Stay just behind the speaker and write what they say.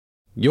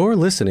You're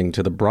listening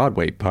to the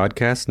Broadway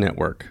Podcast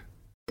Network.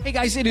 Hey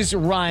guys, it is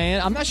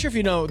Ryan. I'm not sure if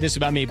you know this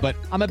about me, but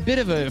I'm a bit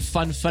of a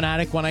fun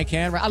fanatic when I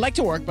can. I like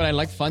to work, but I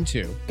like fun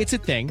too. It's a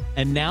thing.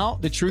 And now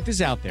the truth is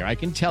out there. I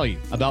can tell you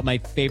about my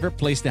favorite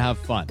place to have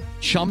fun.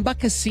 Chumba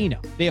Casino.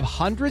 They have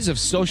hundreds of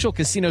social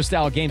casino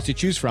style games to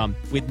choose from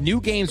with new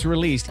games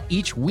released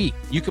each week.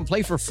 You can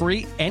play for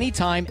free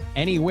anytime,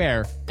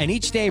 anywhere. And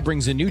each day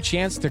brings a new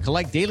chance to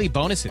collect daily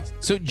bonuses.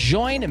 So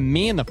join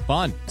me in the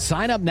fun.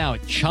 Sign up now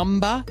at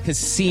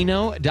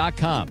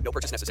ChumbaCasino.com. No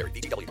purchase necessary.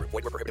 VGW Group.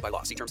 Void where prohibited by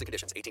law. See terms and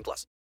conditions.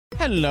 18+.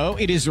 Hello,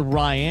 it is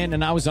Ryan,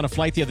 and I was on a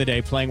flight the other day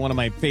playing one of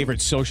my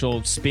favorite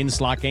social spin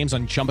slot games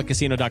on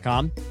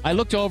ChumbaCasino.com. I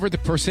looked over at the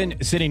person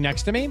sitting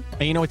next to me,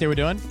 and you know what they were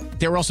doing?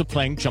 They were also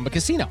playing Chumba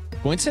Casino.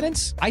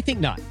 Coincidence? I think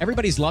not.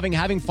 Everybody's loving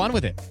having fun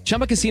with it.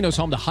 Chumba Casino is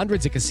home to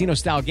hundreds of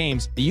casino-style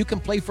games that you can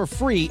play for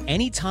free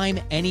anytime,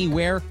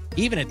 anywhere,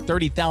 even at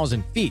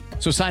 30,000 feet.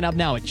 So sign up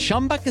now at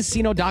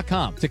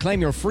ChumbaCasino.com to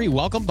claim your free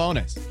welcome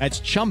bonus.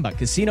 That's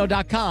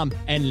ChumbaCasino.com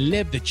and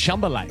live the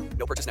Chumba life.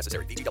 No purchase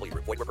necessary. VGW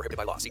Group. Void where prohibited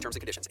by law. See terms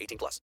and conditions.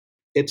 18+.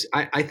 It's,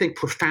 I think,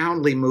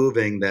 profoundly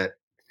moving that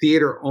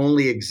theater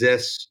only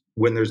exists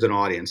when there's an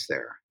audience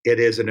there.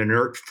 It is an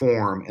inert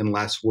form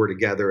unless we're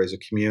together as a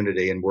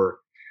community, and we're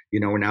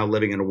now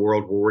living in a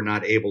world where we're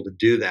not able to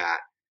do that.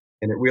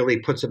 And it really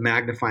puts a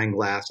magnifying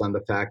glass on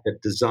the fact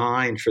that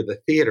design for the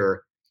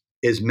theater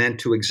is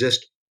meant to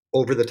exist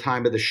over the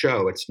time of the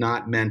show. It's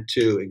not meant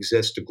to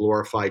exist to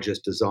glorify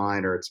just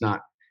design, or it's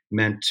not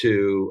meant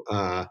to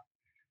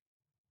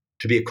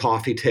be a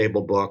coffee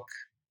table book,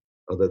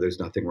 although there's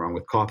nothing wrong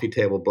with coffee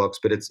table books,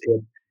 but it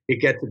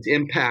gets its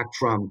impact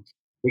from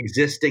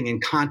existing in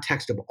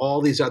context of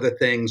all these other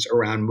things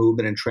around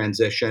movement and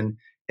transition,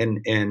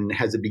 and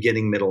has a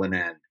beginning, middle, and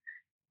end,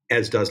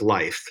 as does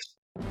life.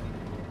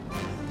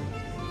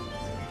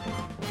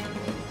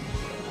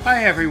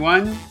 Hi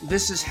everyone,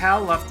 this is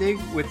Hal Luftig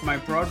with my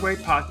Broadway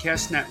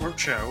Podcast Network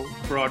show,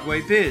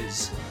 Broadway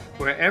Biz,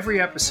 where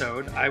every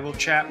episode I will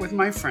chat with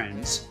my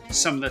friends,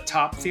 some of the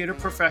top theater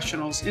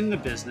professionals in the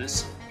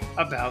business,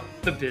 about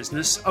the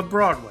business of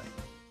Broadway.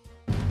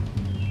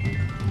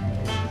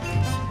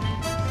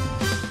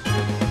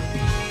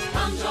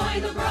 Come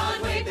join the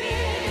Broadway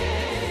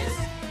Biz.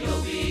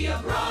 You'll be a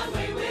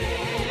Broadway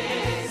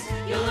whiz.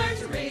 You'll learn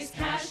to raise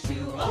cash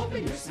to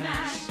open your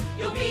smash.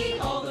 You'll be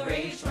all the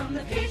rage from the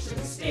pitch to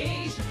the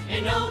stage.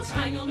 In no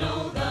time you'll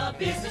know the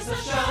business of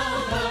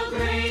show, the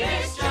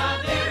greatest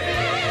job there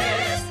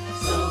is.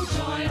 So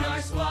join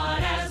our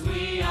squad as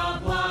we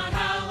applaud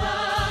Hal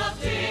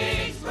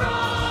Luftig's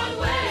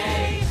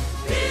Broadway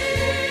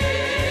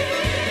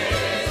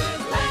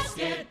Biz. Let's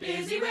get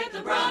busy with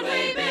the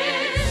Broadway Biz.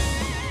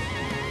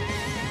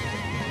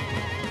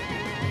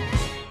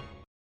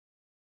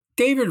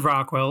 David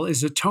Rockwell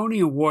is a Tony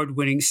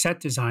Award-winning set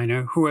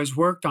designer who has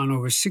worked on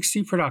over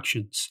 60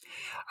 productions.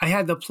 I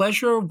had the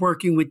pleasure of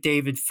working with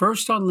David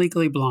first on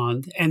Legally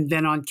Blonde and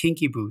then on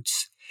Kinky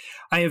Boots.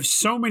 I have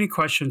so many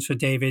questions for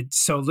David,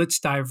 so let's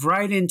dive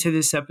right into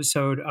this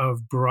episode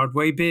of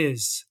Broadway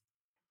Biz.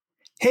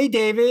 Hey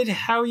David,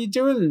 how are you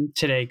doing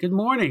today? Good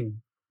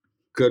morning.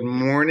 Good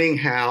morning,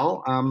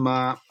 Hal.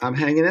 I'm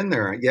hanging in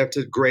there. You have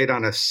to grade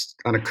on a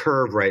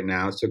curve right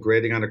now. So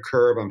grading on a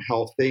curve, I'm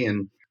healthy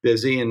and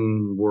busy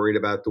and worried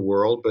about the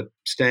world, but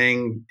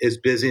staying as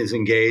busy as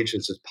engaged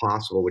as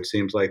possible, which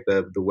seems like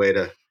the way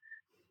to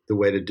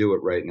do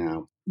it right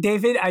now.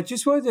 David, I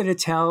just wanted to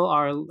tell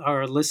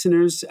our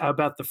listeners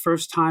about the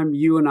first time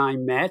you and I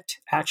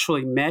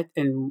actually met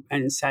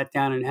and sat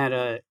down and had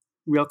a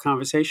real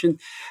conversation.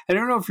 I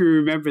don't know if you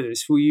remember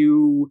this.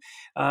 You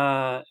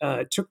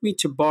took me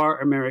to Bar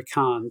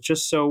American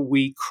just so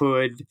we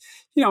could,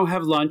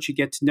 have lunch and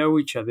get to know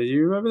each other. Do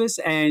you remember this?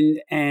 And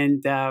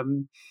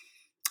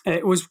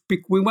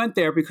we went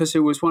there because it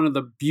was one of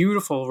the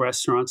beautiful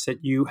restaurants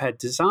that you had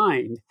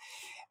designed.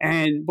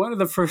 And one of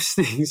the first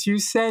things you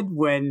said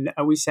when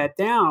we sat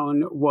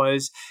down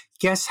was,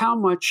 guess how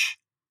much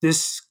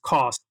this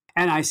cost?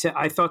 And I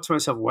thought to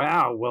myself,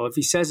 wow, well, if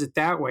he says it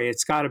that way,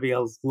 it's got to be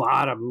a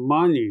lot of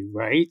money,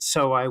 right?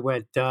 So I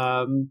went,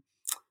 $5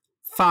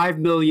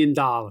 million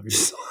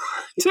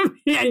to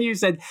me. And you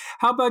said,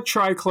 how about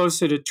try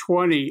closer to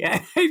 20?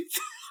 And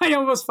I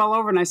almost fell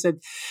over and I said,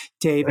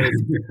 David,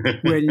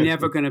 we're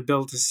never going to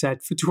build a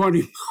set for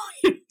 $20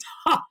 million.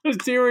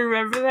 Do you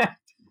remember that?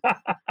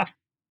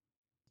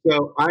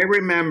 So I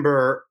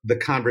remember the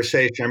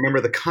conversation. I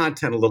remember the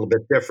content a little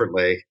bit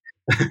differently.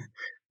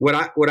 What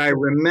I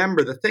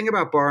remember, the thing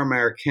about Bar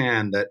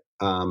American that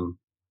there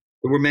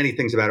were many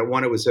things about it.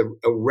 One, it was a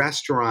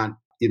restaurant,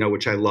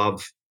 which I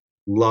loved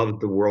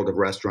the world of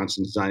restaurants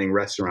and designing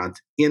restaurants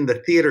in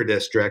the theater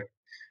district,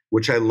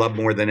 which I love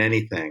more than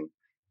anything.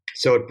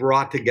 So it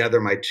brought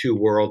together my two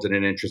worlds in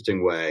an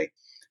interesting way.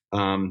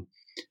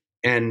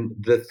 And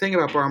the thing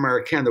about Bar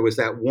American, there was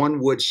that one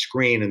wood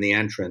screen in the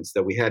entrance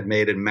that we had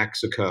made in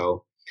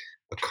Mexico,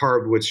 a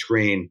carved wood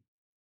screen,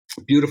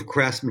 beautiful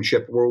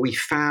craftsmanship, where we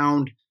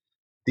found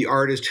the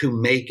artists who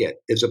make it,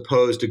 as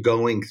opposed to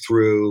going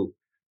through,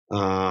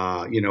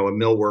 a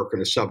millworker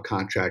and a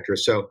subcontractor.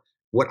 So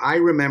what I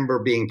remember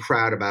being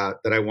proud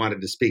about that I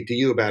wanted to speak to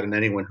you about and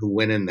anyone who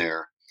went in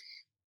there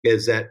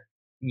is that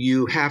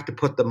you have to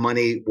put the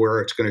money where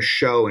it's going to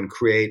show and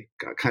create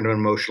kind of an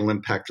emotional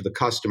impact for the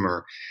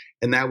customer.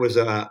 And that was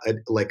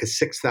like a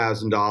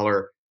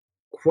 $6,000,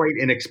 quite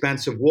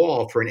inexpensive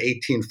wall for an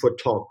 18-foot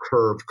tall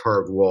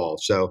carved wall.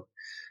 So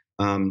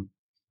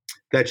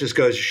that just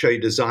goes to show you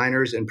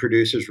designers and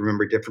producers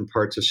remember different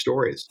parts of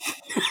stories.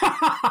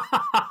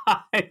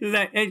 Isn't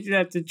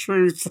that the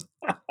truth?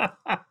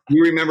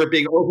 You remember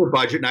being over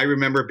budget, and I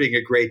remember being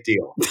a great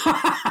deal.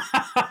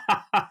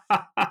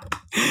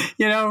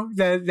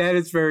 That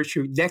is very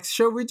true. Next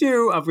show we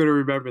do, I'm going to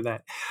remember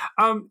that.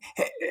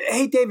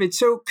 Hey, David,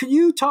 so could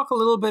you talk a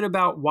little bit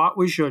about what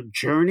was your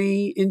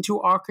journey into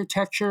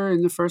architecture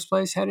in the first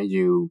place? How did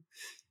you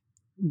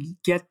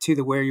get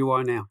to where you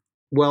are now?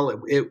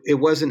 Well, it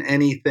wasn't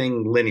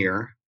anything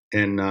linear.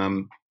 And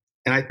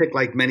I think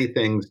like many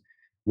things,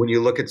 when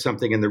you look at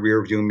something in the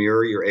rearview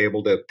mirror, you're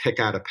able to pick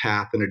out a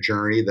path and a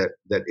journey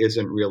that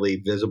isn't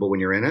really visible when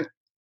you're in it.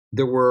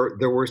 There were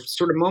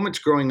sort of moments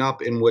growing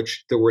up in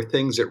which there were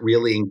things that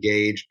really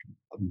engaged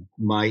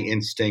my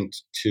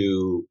instinct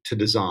to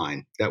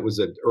design. That was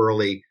an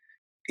early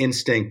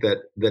instinct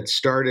that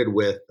started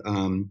with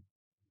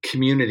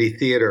community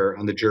theater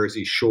on the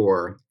Jersey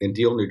Shore in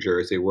Deal, New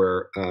Jersey,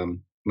 where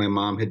my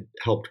mom had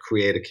helped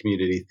create a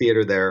community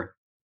theater there.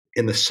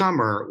 In the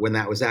summer, when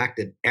that was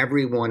acted,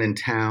 everyone in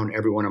town,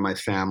 everyone in my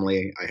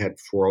family, I had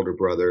 4 older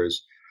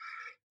brothers,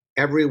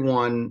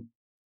 everyone,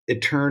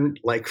 it turned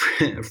like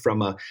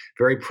from a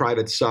very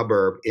private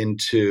suburb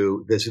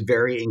into this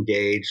very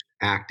engaged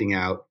acting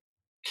out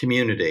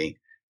community,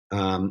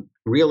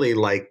 really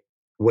like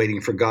Waiting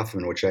for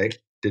Guffman, which I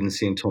didn't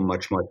see until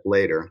much, much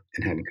later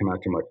and hadn't come out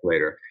too much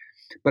later.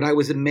 But I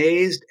was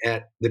amazed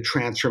at the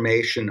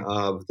transformation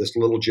of this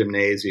little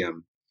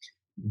gymnasium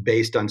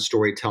based on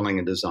storytelling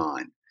and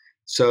design.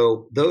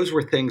 So those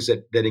were things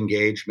that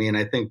engaged me. And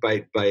I think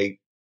by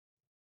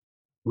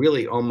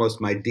really almost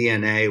my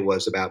DNA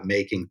was about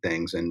making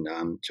things. And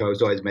so I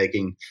was always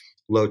making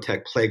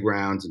low-tech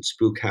playgrounds and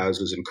spook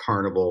houses and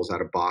carnivals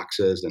out of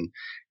boxes.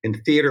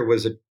 And theater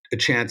was a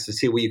chance to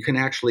see, well, you can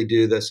actually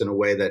do this in a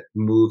way that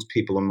moves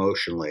people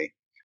emotionally.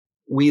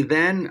 We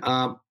then,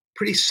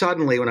 pretty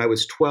suddenly, when I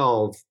was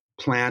 12,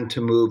 planned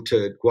to move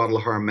to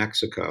Guadalajara,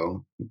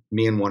 Mexico,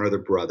 me and one other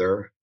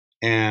brother.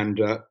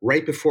 And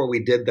right before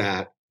we did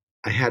that,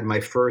 I had my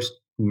first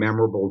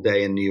memorable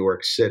day in New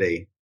York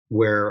City,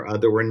 where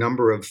there were a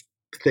number of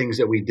things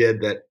that we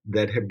did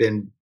that have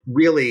been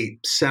really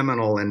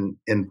seminal in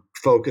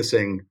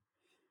focusing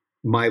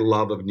my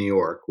love of New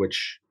York,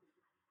 which,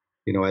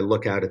 I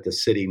look out at the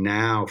city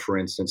now, for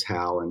instance,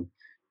 Hal, and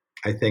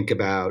I think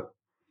about,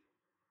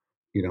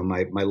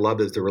 my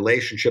love is the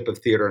relationship of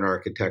theater and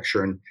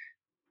architecture. And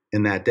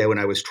in that day when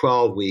I was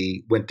 12,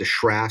 we went to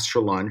Schrass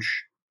for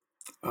lunch.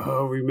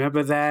 Oh,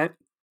 remember that?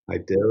 I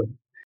do.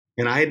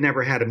 And I had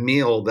never had a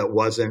meal that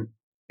wasn't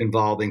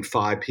involving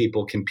 5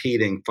 boys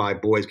competing for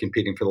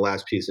the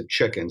last piece of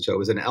chicken. So it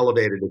was an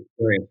elevated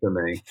experience for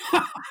me.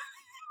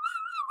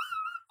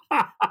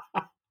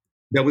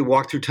 Then we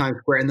walked through Times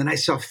Square, and then I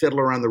saw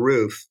Fiddler on the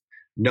Roof,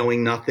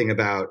 knowing nothing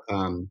about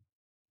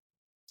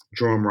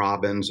Jerome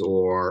Robbins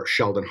or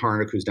Sheldon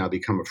Harnick, who's now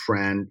become a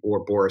friend,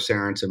 or Boris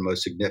Aronson,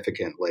 most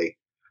significantly.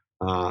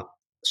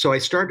 So I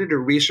started to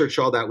research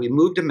all that. We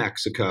moved to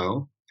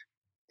Mexico,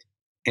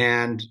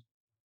 and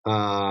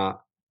I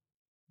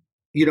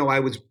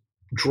was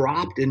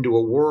dropped into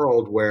a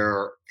world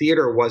where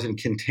theater wasn't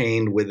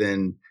contained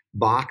within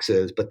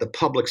boxes, but the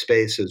public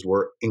spaces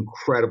were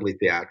incredibly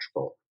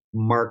theatrical.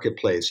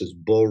 Marketplaces,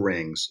 bull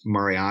rings,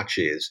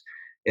 mariachis.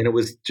 And it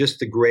was just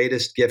the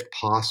greatest gift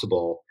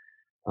possible.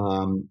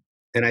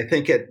 And I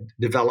think it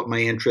developed my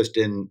interest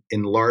in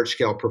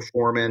large-scale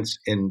performance,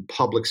 in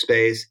public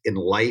space, in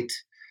light,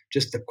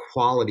 just the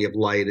quality of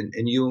light. And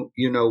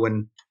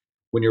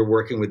when you're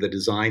working with a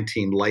design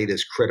team, light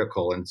is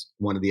critical, and it's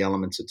one of the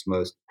elements that's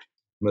most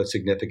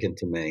significant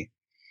to me.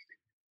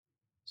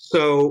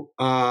 So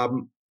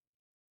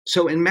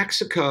in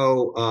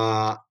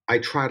Mexico, I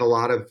tried a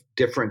lot of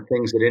different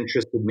things that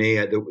interested me.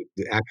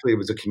 Actually, it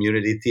was a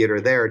community theater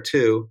there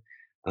too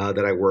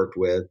that I worked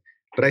with.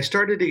 But I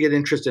started to get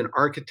interested in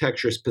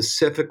architecture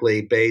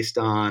specifically based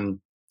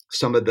on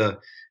some of the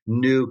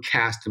new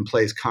cast in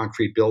place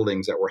concrete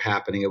buildings that were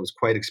happening. It was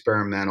quite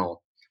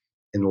experimental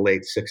in the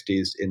late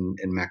 60s in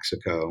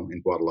Mexico,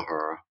 in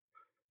Guadalajara.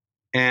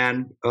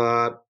 And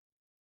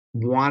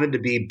wanted to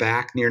be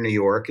back near New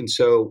York. And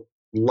so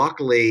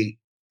luckily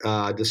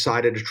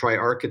decided to try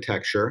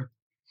architecture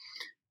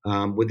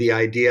with the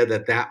idea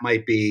that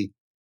might be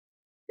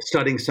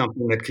studying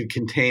something that could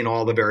contain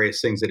all the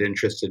various things that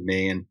interested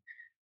me.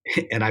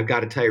 And I've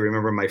got to tell you,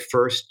 remember my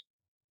first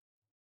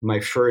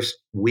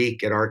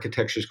week at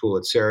architecture school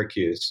at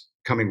Syracuse,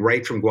 coming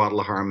right from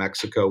Guadalajara,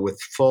 Mexico, with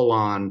full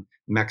on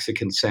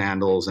Mexican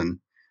sandals and,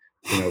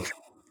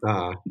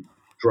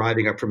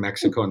 driving up from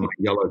Mexico in my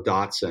yellow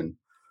Datsun.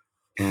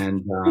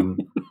 And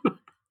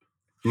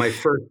my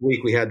first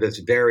week, we had this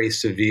very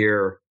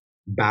severe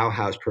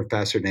Bauhaus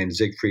professor named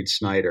Siegfried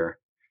Snyder,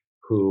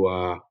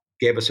 who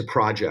gave us a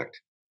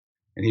project.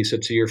 And he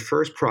said, so your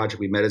first project,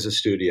 we met as a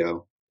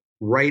studio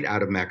right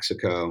out of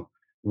Mexico,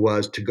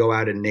 was to go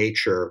out in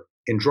nature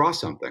and draw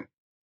something.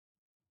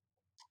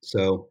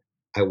 So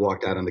I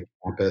walked out on the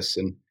campus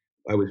and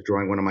I was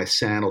drawing one of my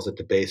sandals at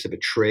the base of a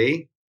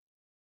tree.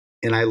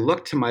 And I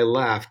looked to my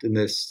left, and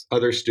this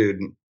other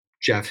student,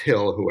 Jeff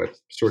Hill, who I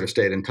sort of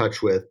stayed in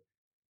touch with,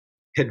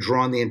 had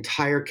drawn the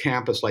entire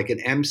campus like an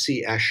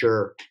M.C.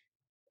 Escher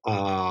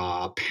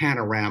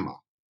panorama.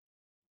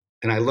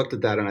 And I looked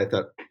at that and I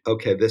thought,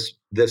 okay,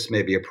 this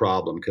may be a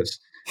problem because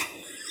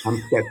I'm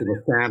sketching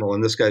a sandal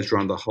and this guy's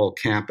drawn the whole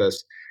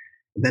campus.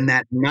 And then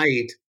that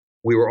night,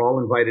 we were all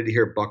invited to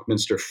hear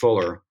Buckminster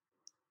Fuller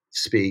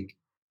speak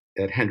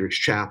at Hendricks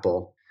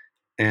Chapel.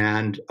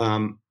 And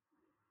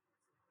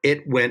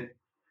it went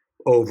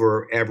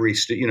over every,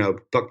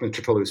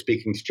 Buckminster Fuller was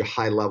speaking such a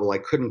high level. I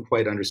couldn't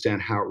quite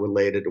understand how it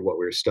related to what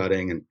we were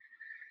studying. And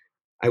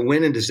I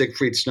went into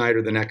Siegfried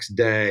Snyder the next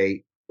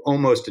day,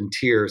 almost in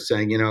tears,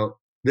 saying,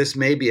 this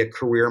may be a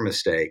career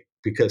mistake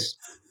because,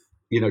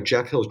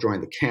 Jeff Hill's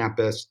drawing the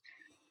campus.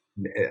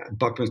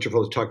 Buckminster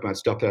Fuller's talking about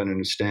stuff that I don't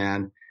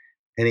understand.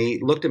 And he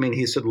looked at me and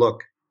he said,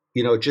 look,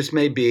 it just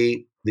may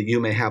be that you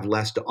may have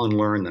less to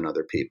unlearn than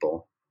other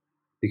people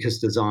because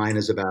design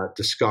is about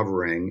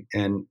discovering,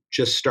 and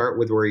just start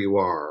with where you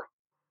are.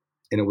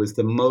 And it was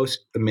the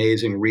most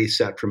amazing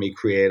reset for me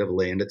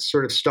creatively. And it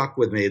sort of stuck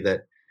with me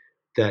that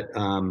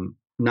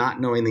not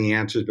knowing the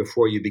answers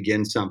before you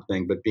begin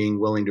something, but being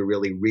willing to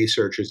really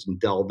research it and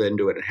delve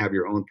into it and have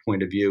your own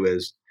point of view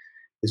is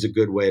a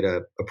good way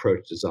to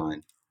approach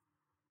design.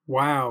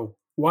 Wow.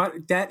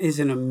 That is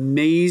an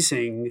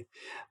amazing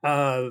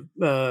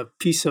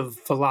piece of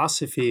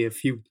philosophy,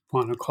 if you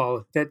want to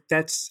call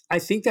it. I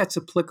think that's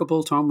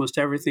applicable to almost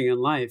everything in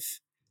life.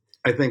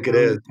 I think it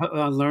is.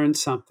 Learn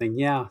something.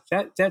 Yeah,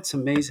 that's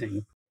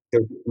amazing.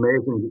 It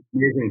was an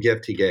amazing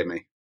gift he gave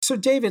me. So,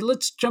 David,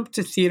 let's jump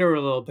to theater a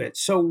little bit.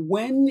 So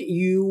when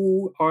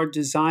you are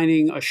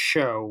designing a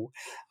show,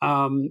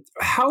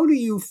 how do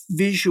you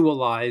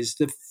visualize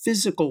the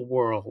physical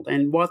world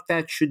and what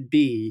that should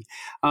be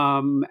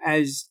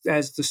as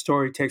the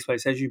story takes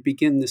place, as you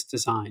begin this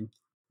design?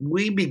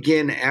 We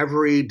begin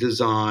every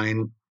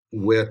design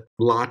with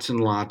lots and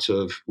lots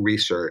of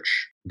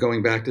research,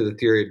 going back to the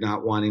theory of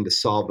not wanting to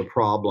solve the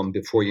problem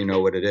before you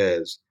know what it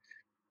is.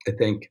 I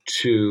think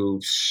to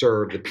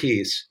serve the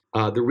piece.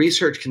 The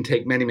research can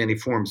take many, many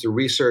forms. The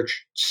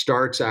research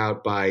starts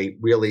out by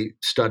really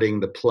studying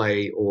the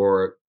play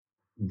or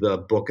the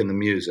book and the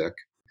music,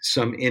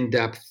 some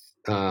in-depth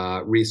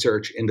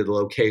research into the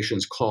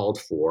locations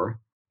called for.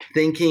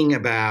 Thinking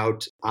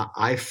about,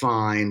 I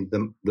find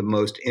the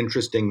most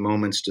interesting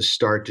moments to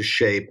start to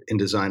shape in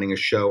designing a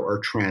show are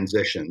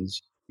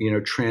transitions.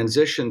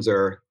 Transitions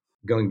are,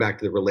 going back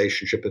to the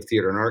relationship of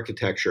theater and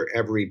architecture,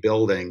 every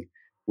building,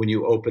 when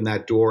you open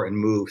that door and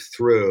move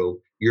through,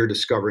 you're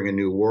discovering a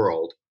new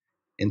world.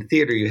 In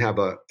theater, you have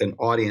an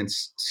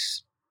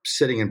audience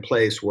sitting in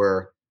place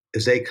where,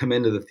 as they come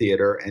into the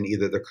theater and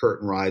either the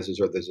curtain rises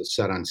or there's a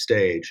set on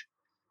stage,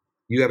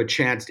 you have a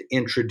chance to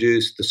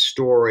introduce the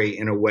story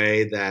in a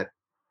way that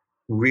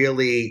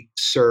really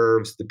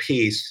serves the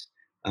piece.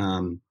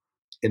 And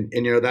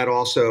that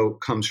also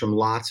comes from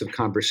lots of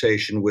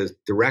conversation with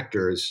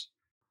directors,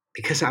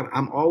 because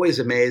I'm always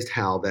amazed,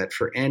 Hal, that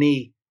for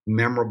any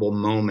memorable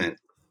moment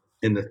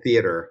in the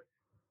theater,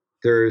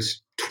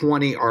 there's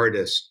 20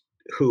 artists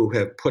who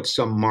have put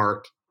some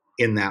mark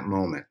in that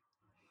moment.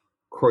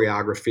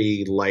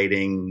 Choreography,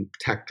 lighting,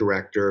 tech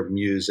director,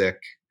 music,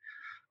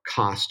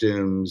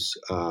 costumes,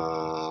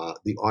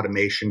 the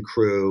automation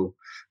crew,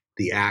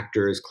 the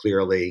actors,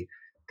 clearly.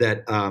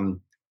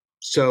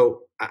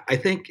 So I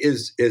think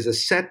is a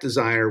set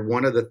designer,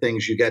 one of the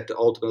things you get to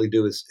ultimately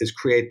do is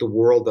create the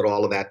world that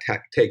all of that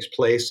takes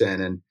place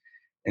in.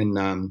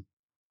 And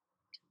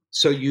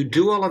so you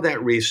do all of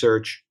that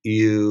research,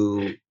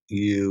 you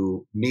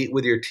meet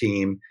with your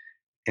team,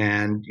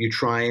 and you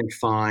try and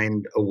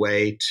find a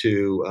way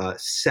to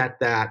set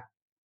that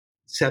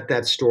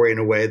story in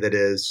a way that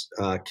is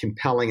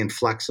compelling and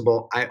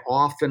flexible. I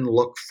often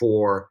look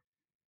for,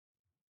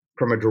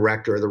 from a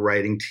director or the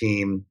writing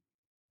team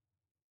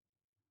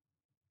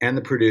and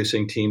the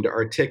producing team, to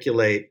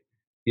articulate,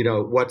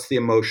 what's the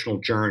emotional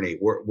journey?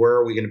 Where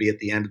are we going to be at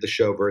the end of the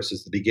show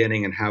versus the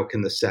beginning, and how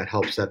can the set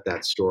help set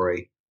that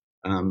story?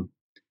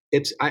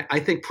 It's, I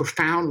think,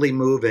 profoundly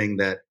moving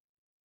that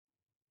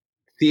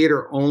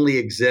theater only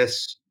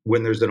exists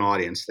when there's an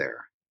audience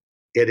there.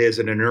 It is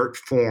an inert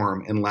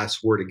form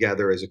unless we're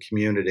together as a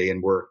community,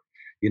 and we're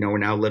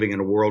now living in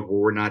a world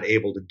where we're not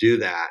able to do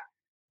that.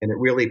 And it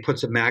really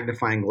puts a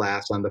magnifying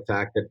glass on the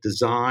fact that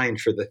design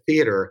for the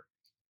theater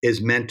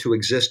is meant to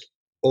exist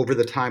over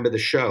the time of the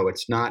show.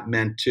 It's not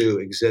meant to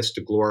exist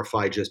to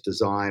glorify just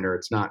design, or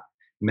it's not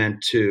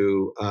meant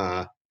to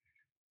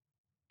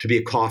be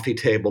a coffee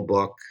table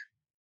book,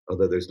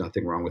 although there's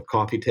nothing wrong with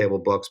coffee table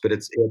books, but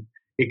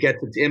it gets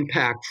its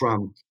impact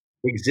from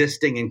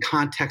existing in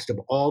context of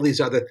all these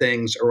other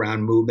things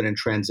around movement and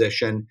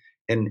transition,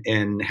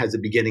 and has a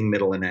beginning,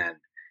 middle, and end.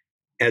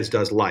 as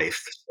does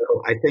life.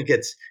 So I think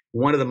it's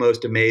one of the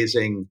most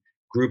amazing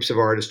groups of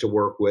artists to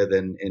work with,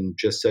 and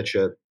just such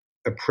a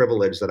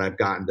privilege that I've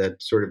gotten to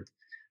sort of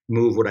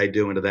move what I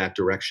do into that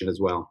direction as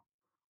well.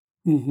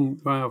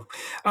 Wow.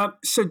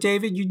 So,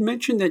 David, you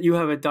mentioned that you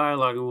have a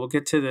dialogue, and we'll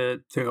get to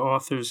the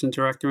authors and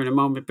director in a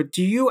moment. But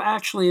do you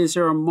actually, is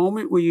there a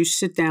moment where you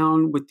sit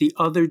down with the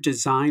other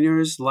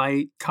designers,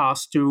 light,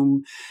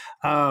 costume,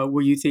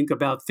 where you think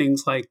about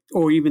things like,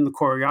 or even the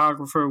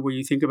choreographer, where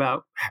you think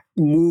about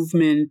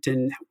movement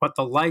and what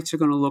the lights are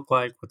going to look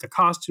like, what the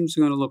costumes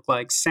are going to look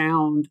like,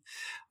 sound,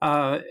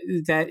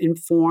 that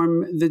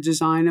inform the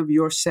design of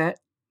your set?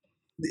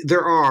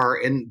 There are,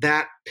 and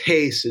that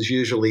pace is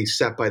usually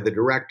set by the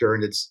director,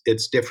 and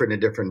it's different in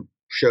different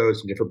shows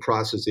and different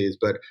processes.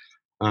 But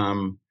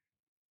um,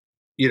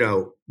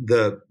 the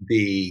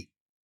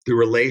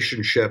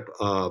relationship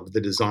of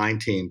the design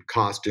team,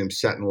 costume,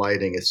 set, and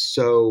lighting is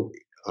so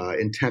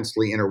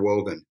intensely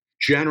interwoven.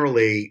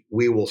 Generally,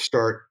 we will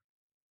start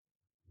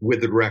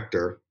with the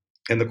director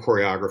and the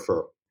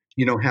choreographer.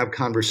 Have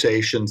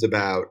conversations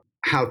about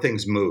how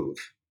things move.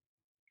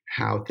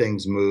 How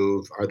things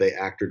move. Are they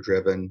actor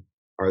driven?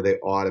 Are they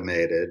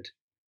automated?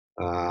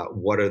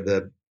 What are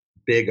the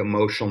big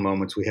emotional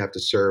moments we have to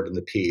serve in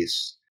the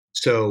piece?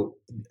 So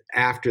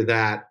after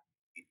that,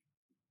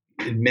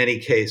 in many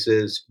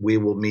cases, we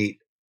will meet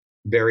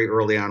very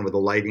early on with a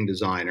lighting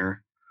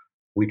designer.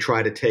 We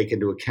try to take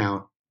into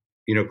account,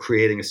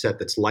 creating a set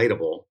that's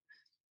lightable.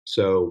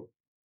 So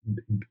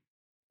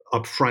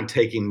upfront,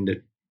 taking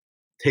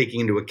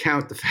into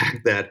account the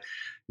fact that,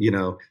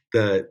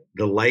 the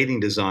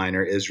lighting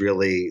designer is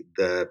really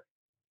the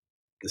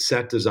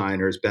set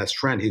designer's best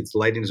friend. He's the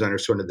lighting designer,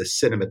 sort of the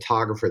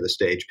cinematographer of the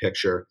stage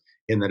picture,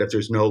 in that if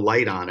there's no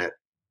light on it,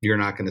 you're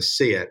not going to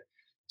see it.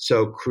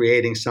 So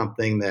creating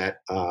something that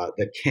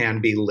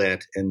can be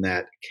lit and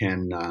that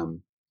can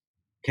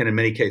in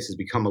many cases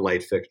become a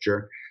light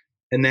fixture.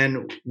 And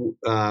then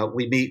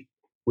we meet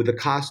with the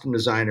costume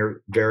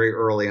designer very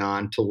early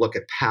on to look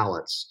at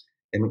palettes,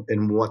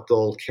 and what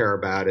they'll care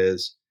about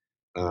is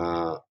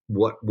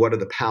what are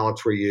the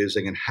palettes we're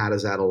using, and how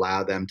does that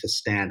allow them to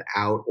stand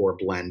out or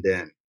blend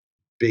in?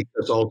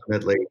 Because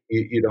ultimately,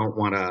 you don't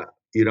want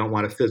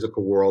a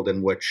physical world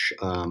in which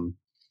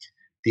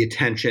the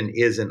attention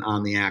isn't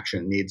on the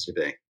action it needs to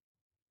be.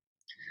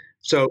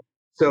 So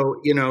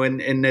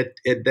and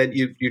that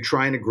you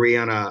try and agree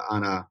on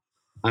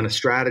a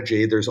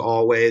strategy. There's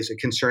always a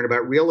concern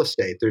about real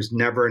estate. There's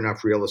never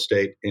enough real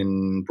estate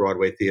in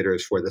Broadway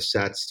theaters for the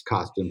sets,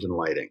 costumes, and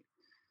lighting.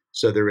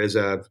 So there is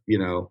a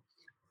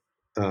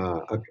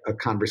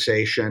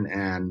conversation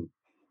and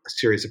a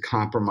series of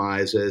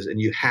compromises, and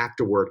you have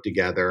to work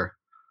together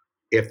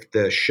if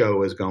the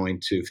show is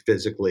going to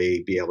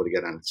physically be able to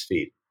get on its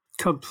feet.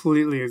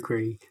 Completely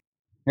agree.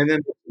 And then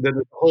there's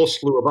a whole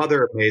slew of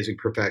other amazing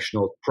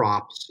professionals.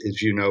 Props,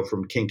 as you know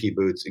from Kinky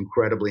Boots,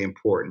 incredibly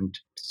important.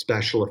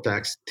 Special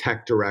effects,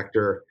 tech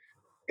director.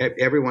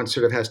 Everyone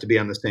sort of has to be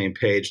on the same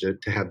page to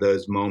have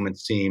those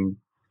moments seem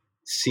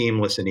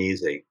seamless and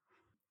easy.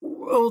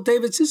 Well,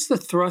 David, since the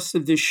thrust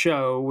of this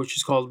show, which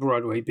is called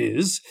Broadway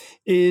Biz,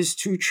 is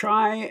to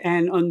try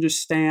and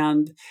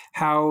understand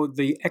how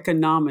the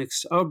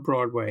economics of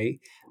Broadway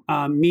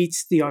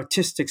meets the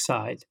artistic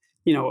side,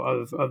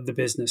 of the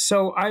business.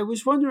 So I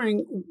was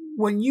wondering,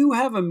 when you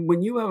have a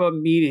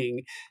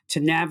meeting to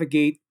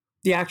navigate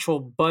the actual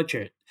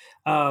budget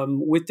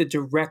with the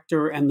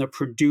director and the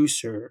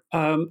producer,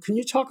 can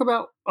you talk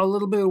about a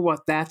little bit of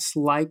what that's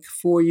like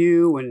for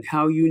you and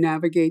how you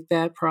navigate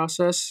that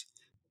process?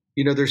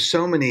 There's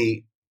so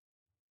many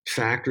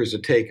factors to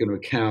take into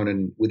account,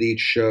 and with each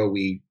show,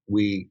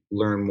 we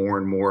learn more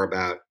and more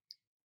about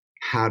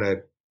how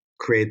to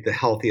create the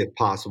healthiest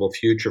possible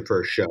future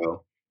for a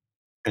show.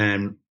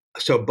 And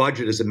so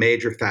budget is a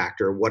major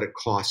factor: what it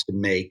costs to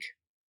make,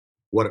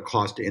 what it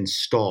costs to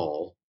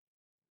install,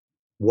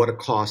 what it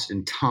costs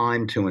in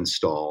time to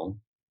install,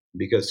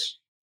 because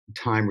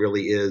time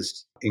really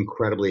is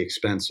incredibly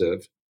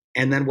expensive.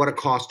 And then what it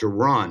costs to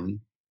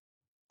run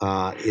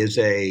is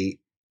a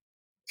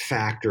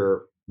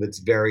factor that's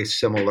very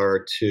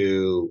similar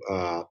to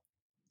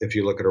if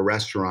you look at a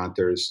restaurant.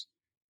 There's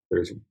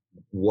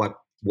what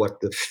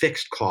the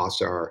fixed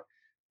costs are,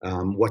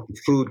 what the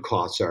food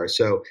costs are.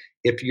 So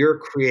if you're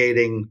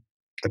creating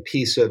a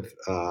piece of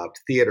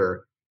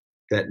theater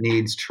that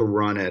needs to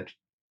run at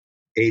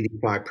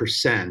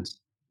 85%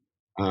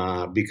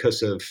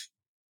 because of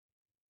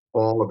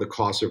all of the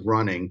costs of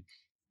running,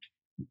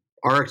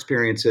 our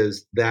experience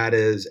is that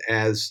is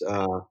as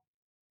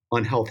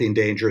unhealthy and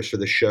dangerous for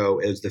the show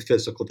as the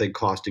physical thing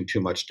costing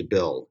too much to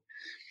build.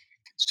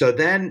 So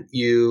then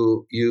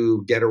you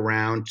get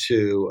around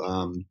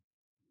to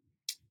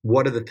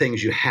what are the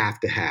things you have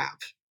to have,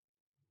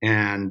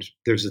 and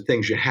there's the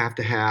things you have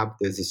to have.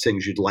 There's the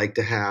things you'd like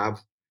to have,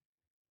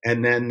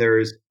 and then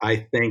there's,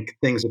 I think,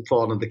 things that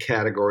fall into the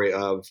category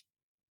of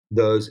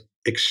those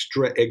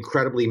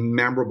incredibly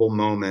memorable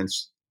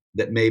moments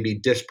that maybe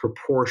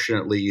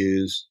disproportionately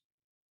use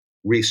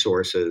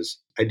resources.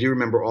 I do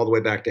remember all the way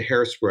back to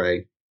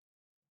Hairspray,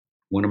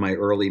 one of my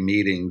early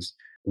meetings.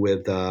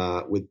 with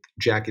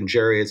Jack and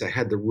Jerry is I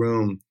had the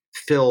room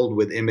filled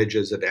with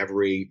images of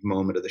every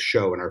moment of the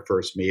show in our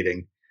first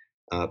meeting,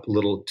 a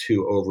little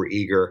too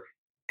overeager.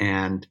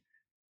 And,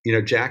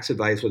 Jack's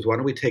advice was, why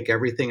don't we take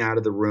everything out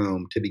of the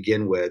room to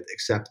begin with,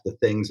 except the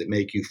things that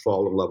make you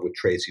fall in love with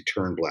Tracy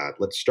Turnblad.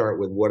 Let's start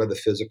with what are the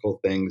physical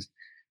things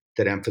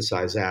that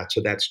emphasize that.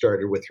 So that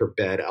started with her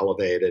bed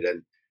elevated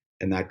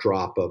and that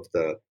drop of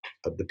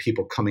the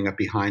people coming up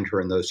behind her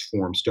in those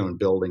formed stone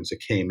buildings that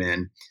came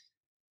in,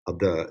 of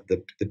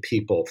the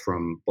people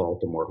from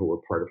Baltimore who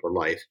were part of her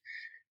life.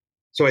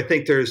 So I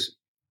think there's,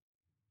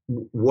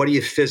 what do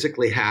you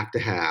physically have to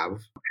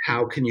have?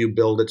 How can you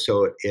build it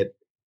so it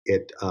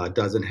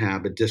doesn't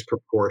have a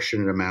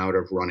disproportionate amount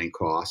of running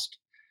cost?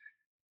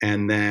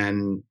 And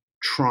then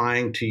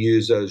trying to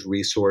use those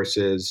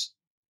resources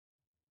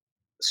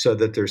so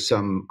that there's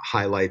some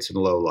highlights and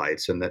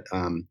lowlights. And that,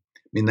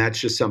 that's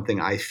just something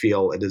I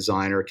feel a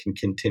designer can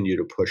continue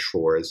to push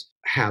for, is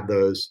have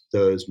those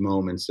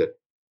moments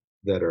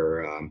that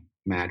are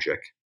magic.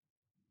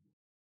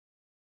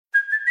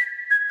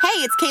 Hey,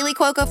 it's Kaylee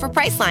Cuoco for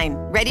Priceline.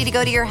 Ready to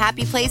go to your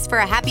happy place for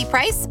a happy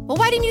price? Well,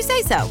 why didn't you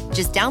say so?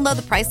 Just download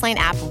the Priceline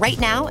app right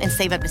now and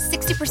save up to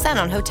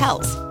 60% on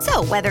hotels.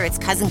 So whether it's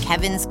Cousin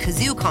Kevin's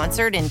Kazoo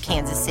Concert in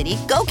Kansas City,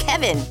 go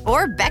Kevin,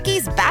 or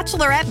Becky's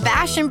Bachelorette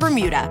Bash in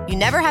Bermuda, you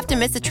never have to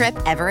miss a trip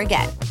ever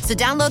again. So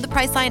download the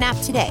Priceline app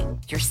today.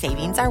 Your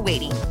savings are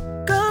waiting.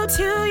 Go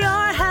to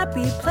your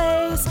happy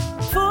place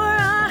for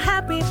a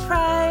happy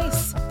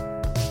price.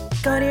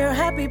 Go to your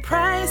happy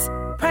price,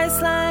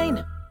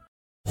 Priceline.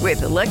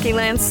 With the Lucky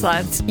Land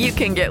Slots, you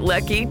can get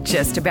lucky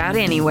just about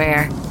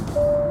anywhere.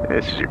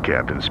 This is your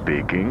captain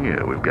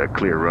speaking. We've got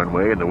clear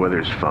runway and the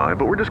weather's fine,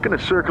 but we're just going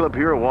to circle up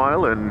here a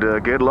while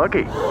and get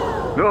lucky.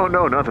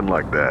 No, nothing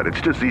like that.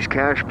 It's just these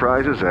cash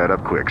prizes add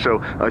up quick. So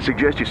I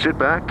suggest you sit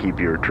back, keep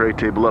your tray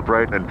table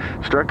upright, and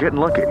start getting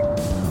lucky.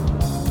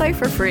 Play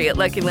for free at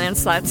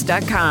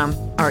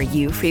LuckyLandSlots.com. Are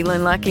you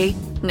feeling lucky?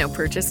 No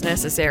purchase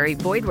necessary.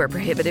 Void where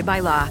prohibited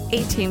by law.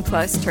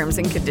 18+ terms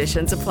and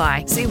conditions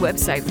apply. See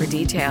website for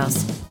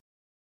details.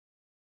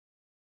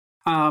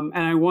 And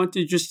I want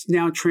to just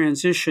now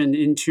transition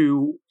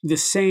into the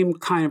same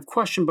kind of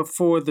question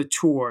before the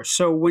tour.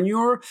 So when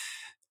you're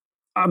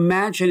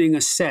imagining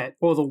a set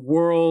or the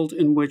world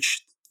in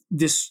which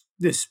this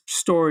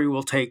story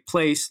will take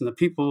place and the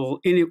people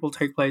in it will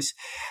take place,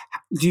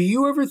 do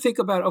you ever think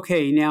about,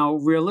 okay, now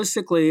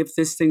realistically, if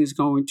this thing is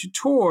going to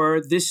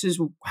tour, this is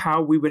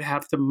how we would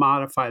have to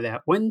modify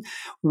that?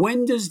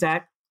 When does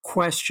that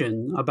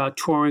question about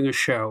touring a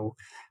show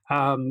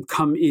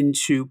come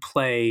into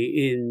play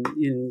in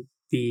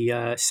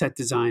the set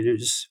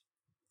designer's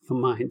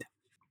mind?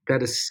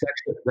 That is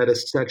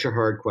such a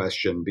hard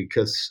question,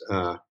 because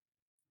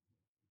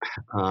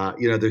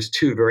there's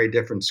two very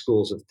different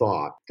schools of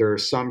thought. There are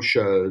some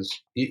shows,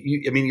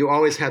 you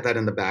always have that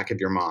in the back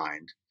of your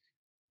mind,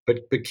 but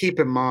keep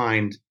in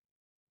mind,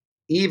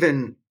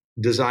 even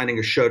designing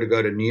a show to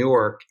go to New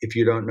York, if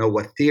you don't know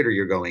what theater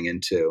you're going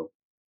into,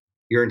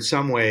 you're in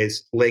some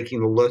ways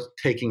taking a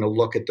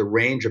look at the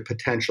range of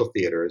potential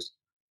theaters,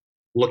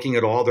 looking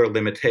at all their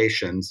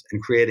limitations,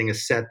 and creating a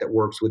set that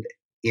works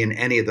within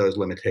any of those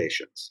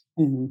limitations.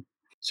 Mm-hmm.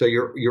 So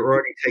you're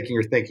already taking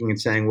your thinking and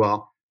saying,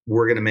 well,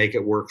 we're going to make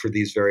it work for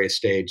these various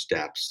stage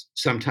depths.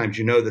 Sometimes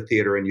the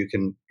theater and you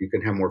can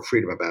have more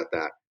freedom about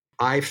that.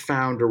 I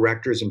found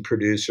directors and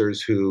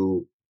producers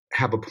who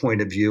have a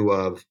point of view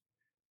of,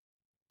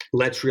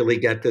 let's really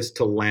get this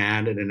to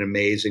land in an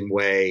amazing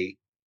way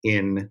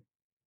in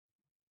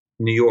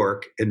New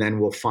York, and then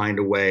we'll find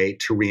a way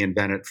to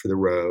reinvent it for the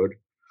road.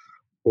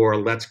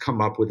 Or let's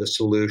come up with a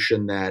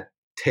solution that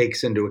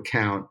takes into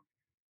account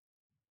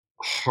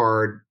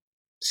hard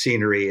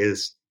scenery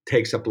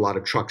takes up a lot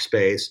of truck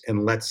space,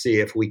 and let's see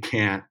if we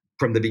can't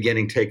from the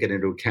beginning take it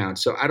into account.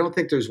 So I don't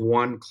think there's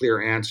one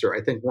clear answer.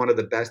 I think one of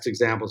the best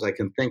examples I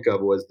can think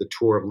of was the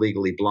tour of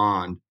Legally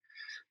Blonde,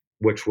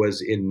 which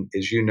was in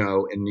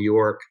New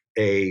York,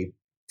 a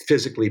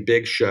physically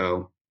big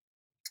show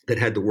that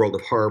had the world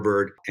of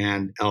Harvard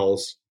and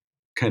Elle's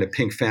kind of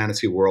pink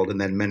fantasy world, and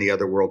then many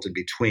other worlds in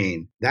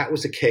between. That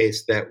was a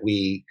case that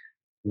we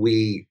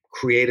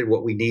created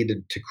what we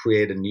needed to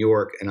create in New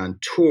York, and on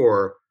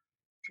tour,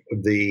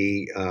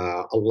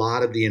 a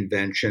lot of the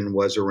invention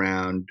was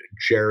around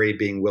Jerry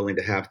being willing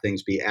to have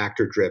things be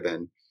actor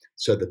driven,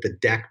 so that the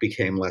deck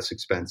became less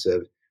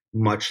expensive,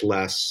 much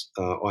less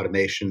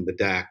automation in the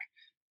deck.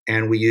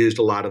 And we used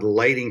a lot of the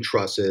lighting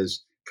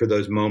trusses for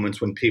those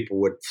moments when people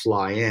would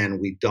fly in.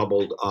 We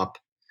doubled up.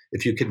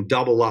 If you can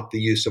double up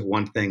the use of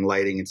one thing,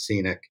 lighting and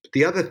scenic.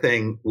 The other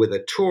thing with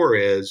a tour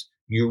is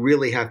you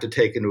really have to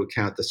take into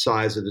account the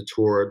size of the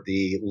tour,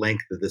 the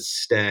length of the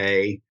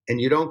stay. And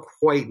you don't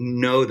quite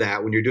know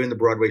that when you're doing the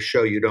Broadway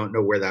show. You don't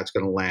know where that's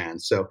going to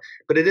land. So,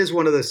 but it is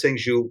one of those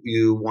things you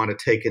want to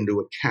take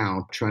into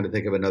account. I'm trying to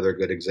think of another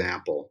good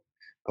example.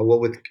 Well,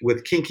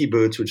 with Kinky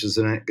Boots, which is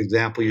an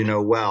example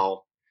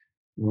well,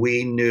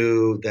 we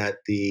knew that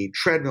the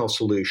treadmill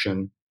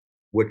solution,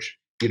 which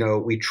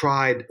we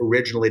tried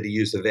originally to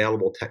use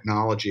available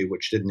technology,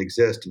 which didn't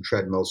exist in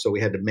treadmills. So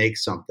we had to make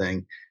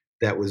something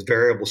that was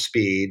variable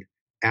speed,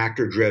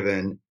 actor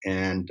driven,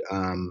 and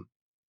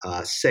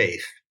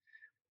safe.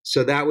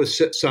 So that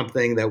was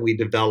something that we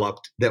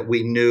developed that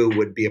we knew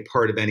would be a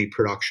part of any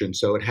production.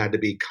 So it had to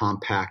be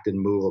compact and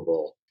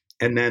movable.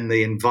 And then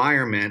the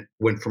environment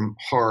went from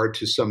hard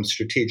to some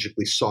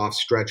strategically soft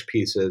stretch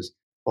pieces.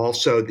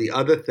 Also, the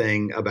other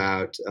thing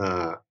about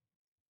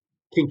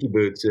Kinky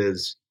Boots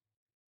is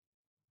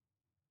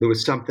there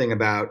was something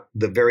about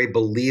the very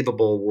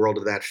believable world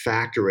of that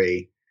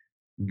factory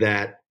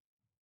that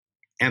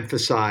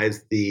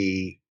emphasized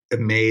the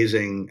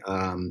amazing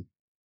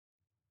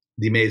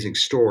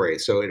story.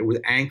 So it was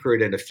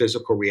anchored in a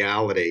physical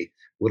reality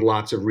with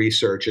lots of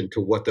research into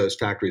what those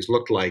factories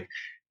looked like.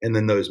 And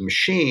then those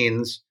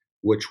machines,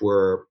 which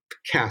were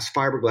cast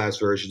fiberglass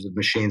versions of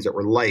machines that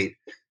were light,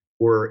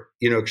 were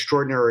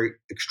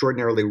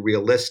extraordinarily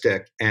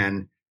realistic.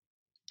 And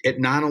it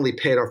not only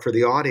paid off for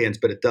the audience,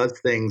 but it does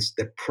things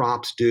that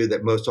props do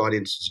that most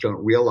audiences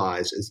don't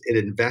realize, is it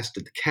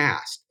invested the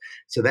cast.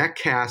 So that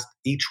cast,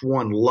 each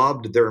one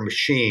loved their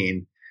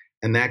machine,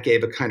 and that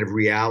gave a kind of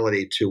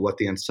reality to what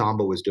the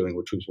ensemble was doing,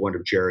 which was one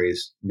of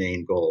Jerry's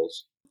main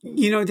goals.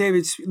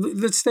 David,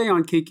 let's stay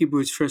on Kinky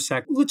Boots for a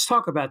sec. Let's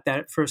talk about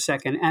that for a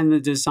second and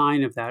the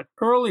design of that.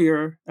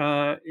 Earlier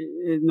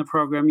in the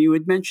program, you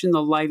had mentioned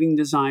the lighting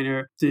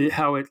designer,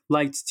 how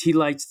he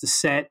lights the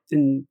set,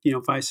 and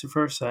vice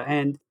versa.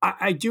 And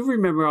I do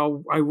remember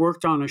I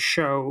worked on a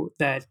show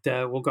that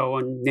will go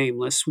on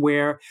nameless,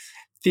 where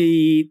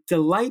the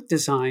light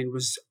design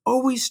was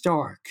always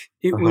dark.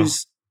 It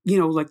was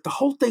like the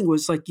whole thing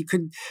was like you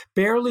could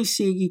barely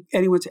see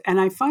anyone. And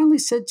I finally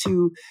said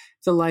to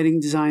the lighting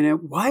designer,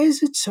 "Why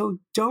is it so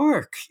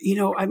dark?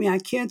 I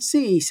can't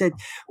see." He said,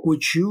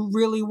 "Would you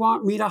really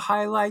want me to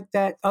highlight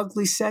that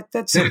ugly set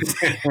that's up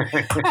there?"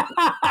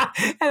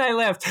 And I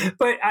laughed.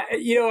 But,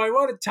 I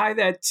want to tie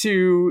that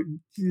to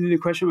the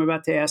question I'm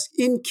about to ask.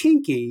 In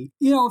Kinky,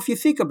 if you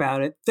think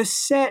about it, the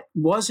set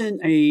wasn't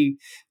a,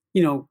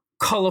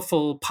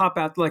 colorful pop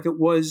out like it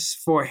was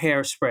for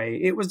Hairspray.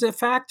 It was a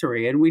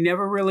factory, and we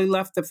never really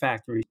left the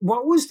factory.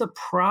 What was the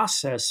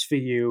process for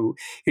you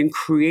in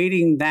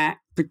creating that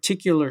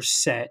particular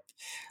set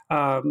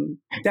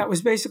that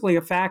was basically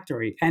a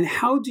factory? And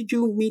how did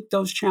you meet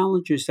those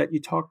challenges that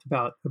you talked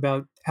about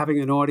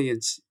having an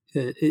audience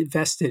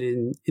invested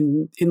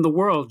in the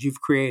world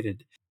you've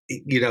created?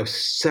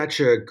 Such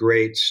a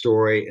great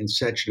story and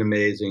such an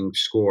amazing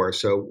score.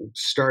 So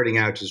starting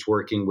out just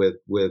working with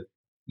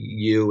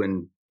you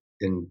and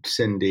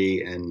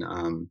Cindy and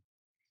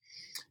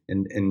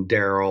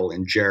Daryl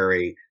and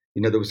Jerry,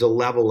 there was a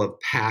level of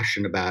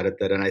passion about it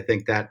and I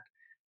think that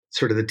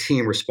sort of the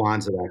team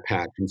responds to that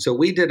passion. So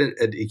we did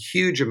a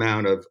huge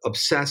amount of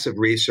obsessive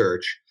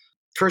research.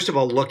 First of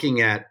all,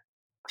 looking at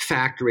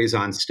factories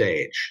on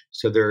stage.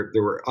 So there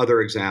were other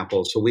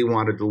examples. So we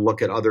wanted to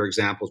look at other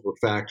examples where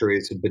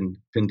factories had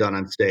been done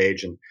on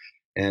stage,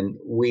 and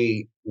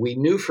we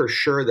knew for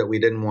sure that we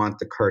didn't want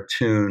the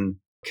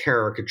cartoon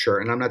caricature,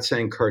 and I'm not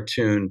saying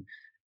cartoon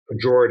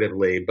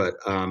pejoratively, but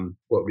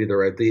what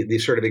would be the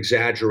sort of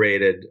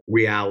exaggerated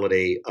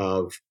reality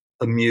of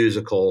a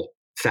musical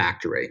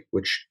factory,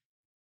 which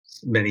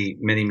many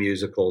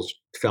musicals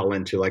fell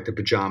into, like The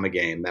Pajama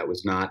Game. That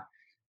was not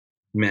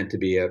meant to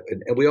be and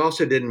we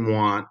also didn't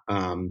want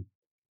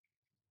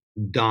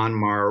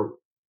Donmar,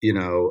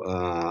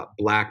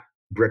 black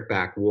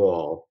brickback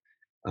wall.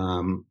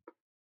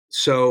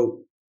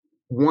 So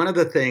one of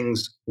the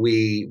things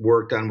we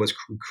worked on was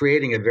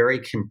creating a very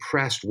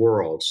compressed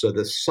world. So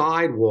the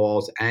side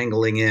walls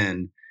angling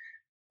in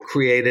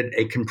created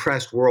a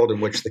compressed world in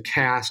which the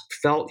cast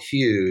felt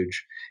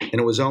huge, and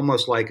it was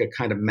almost like a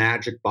kind of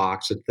magic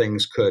box that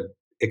things could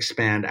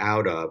expand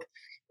out of.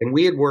 And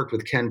we had worked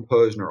with Ken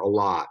Posner a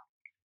lot.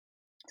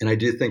 And I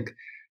do think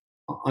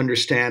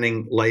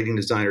understanding lighting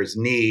designers'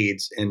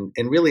 needs and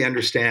really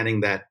understanding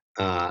that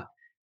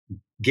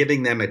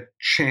giving them a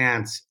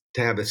chance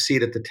to have a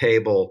seat at the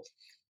table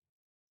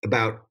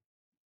about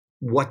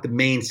what the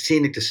main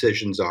scenic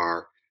decisions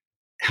are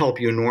help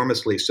you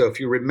enormously. So if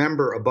you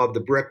remember, above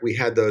the brick, we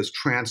had those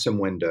transom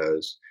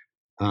windows.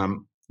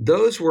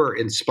 Those were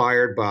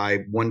inspired by,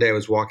 one day I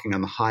was walking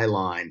on the High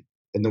Line,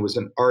 and there was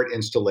an art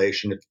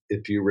installation,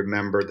 if you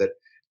remember, that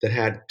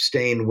had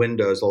stained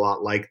windows a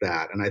lot like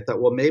that. And I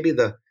thought, well, maybe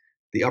the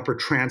upper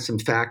transom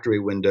factory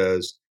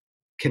windows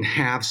can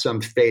have some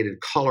faded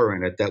color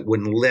in it that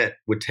when lit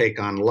would take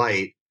on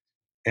light.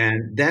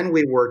 And then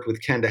we worked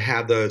with Ken to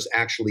have those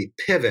actually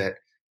pivot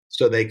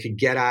so they could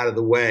get out of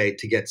the way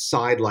to get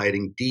side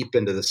lighting deep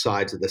into the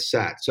sides of the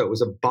set. So it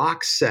was a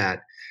box set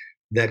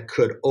that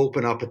could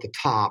open up at the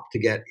top to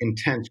get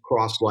intense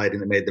cross lighting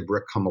that made the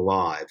brick come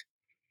alive.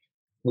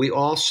 We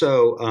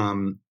also,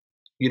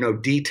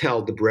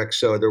 detailed the brick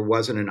so there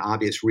wasn't an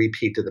obvious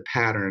repeat to the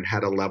pattern. It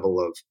had a level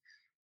of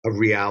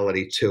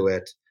reality to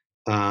it.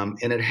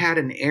 And it had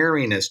an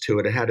airiness to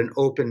it. It had an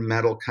open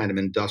metal kind of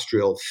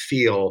industrial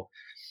feel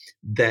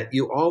that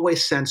you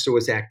always sensed there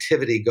was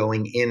activity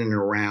going in and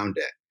around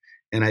it.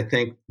 And I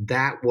think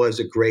that was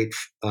a great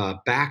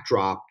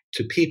backdrop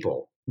to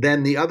people.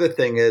 Then the other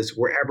thing is,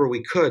 wherever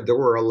we could, there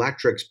were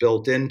electrics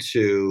built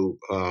into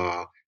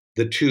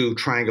the two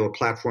triangular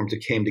platforms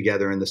that came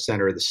together in the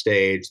center of the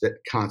stage that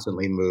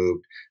constantly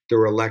moved. There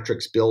were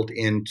electrics built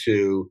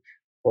into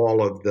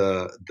all of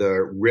the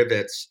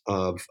rivets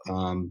of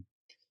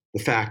the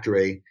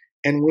factory.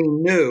 And we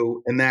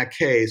knew in that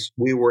case,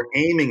 we were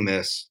aiming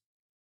this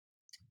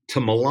to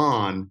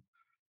Milan,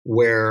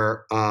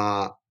 where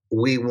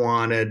we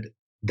wanted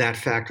that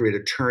factory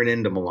to turn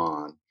into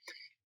Milan.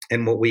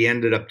 And what we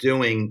ended up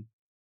doing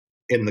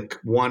in the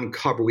one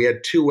cover, we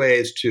had two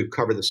ways to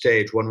cover the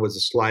stage. One was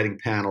the sliding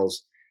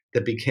panels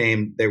that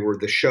they were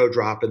the show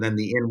drop, and then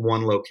the in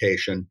one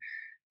location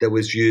that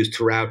was used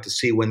throughout to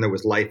see when there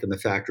was life in the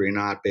factory or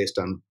not, based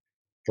on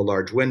the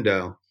large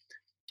window.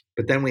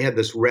 But then we had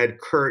this red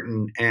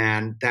curtain,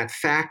 and that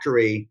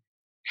factory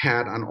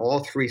had on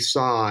all three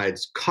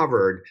sides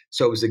covered,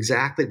 so it was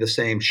exactly the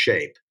same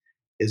shape,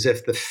 as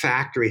if the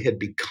factory had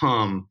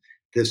become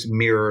this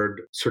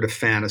mirrored sort of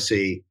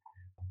fantasy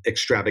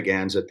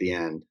extravaganza at the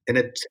end. And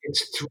it's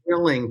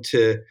thrilling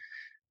to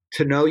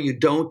know you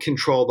don't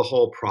control the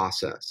whole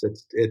process.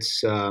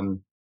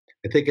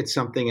 I think it's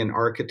something in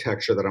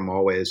architecture that I'm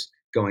always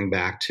going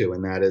back to,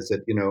 and that is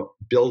that,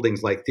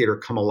 buildings like theater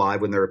come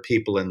alive when there are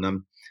people in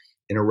them.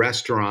 In a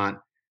restaurant,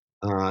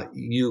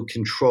 you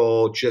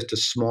control just a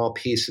small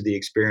piece of the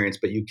experience,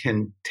 but you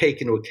can take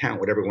into account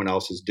what everyone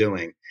else is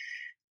doing.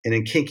 And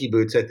in Kinky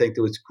Boots, I think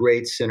there was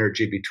great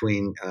synergy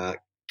between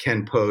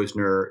Ken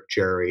Posner,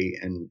 Jerry,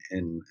 and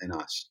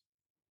us.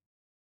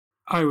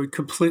 I would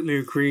completely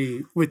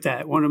agree with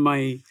that. One of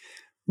my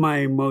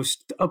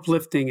most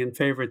uplifting and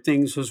favorite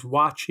things was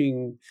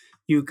watching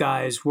you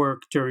guys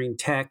work during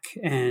Tech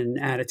and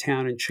Out of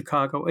Town in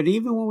Chicago, and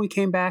even when we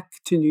came back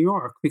to New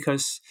York,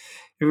 because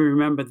if you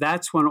remember,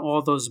 that's when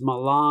all those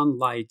Milan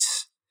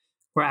lights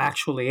were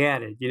actually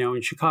added.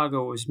 In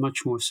Chicago, it was much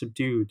more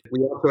subdued.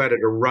 We also added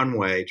a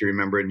runway, do you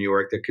remember, in New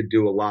York, that could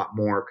do a lot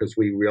more, because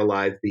we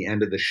realized the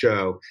end of the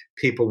show,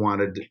 people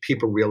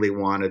really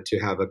wanted to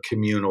have a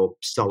communal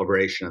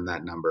celebration in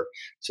that number.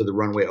 So the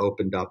runway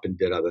opened up and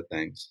did other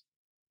things.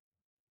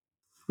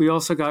 We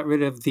also got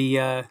rid of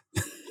the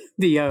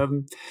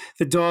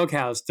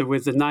doghouse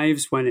with the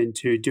knives went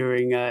into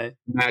during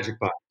Magic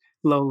Box.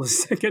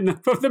 Lola's second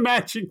up of the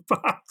Magic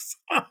Box.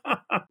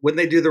 When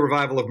they do the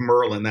revival of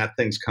Merlin, that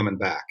thing's coming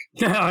back.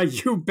 Yeah,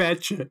 you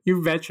betcha.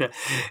 You betcha.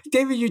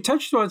 David, you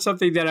touched on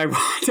something that I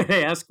wanted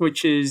to ask,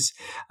 which is,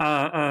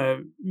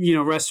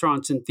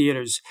 restaurants and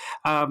theaters.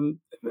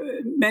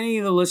 Many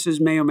of the listeners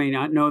may or may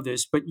not know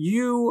this, but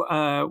you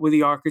were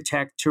the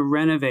architect to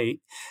renovate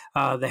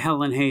the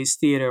Helen Hayes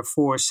Theater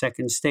for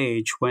Second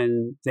Stage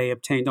when they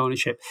obtained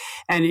ownership.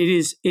 And it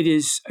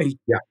is a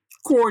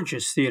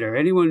gorgeous theater.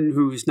 Anyone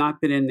who's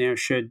not been in there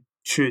should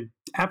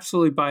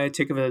absolutely buy a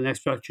ticket for the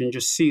next production and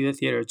just see the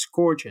theater. It's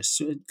gorgeous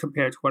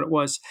compared to what it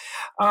was.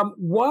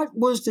 What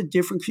was the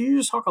difference? Can you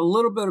just talk a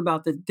little bit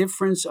about the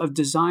difference of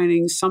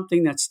designing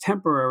something that's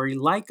temporary,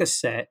 like a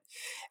set,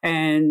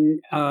 and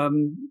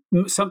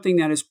something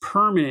that is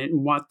permanent,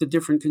 and what the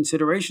different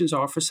considerations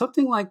are for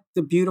something like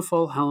the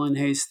beautiful Helen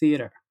Hayes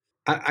Theater?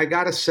 I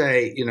got to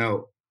say,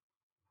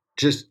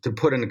 just to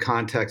put into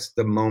context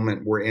the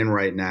moment we're in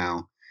right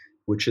now,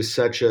 which is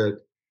such a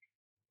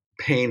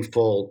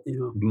painful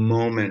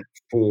moment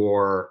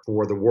for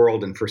the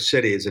world and for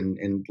cities,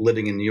 and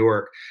living in New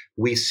York,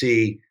 we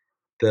see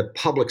the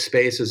public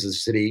spaces of the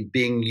city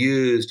being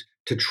used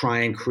to try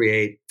and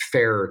create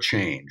fairer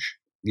change.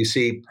 You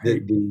see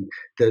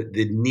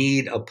the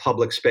need of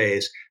public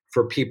space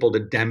for people to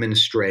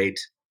demonstrate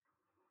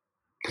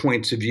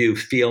points of view,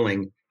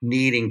 feeling,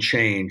 needing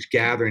change,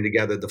 gathering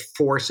together, the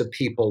force of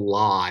people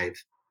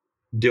live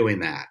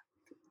doing that.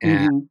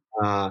 And,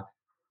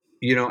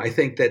 I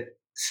think that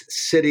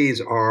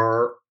cities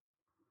are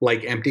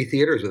like empty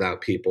theaters without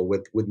people,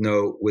 with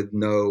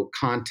no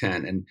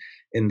content. And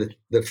in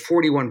the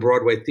 41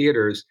 Broadway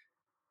theaters,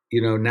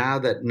 now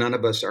that none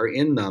of us are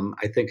in them,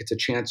 I think it's a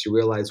chance to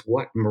realize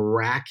what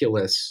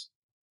miraculous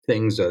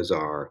things those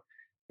are,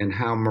 and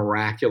how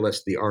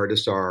miraculous the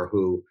artists are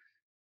who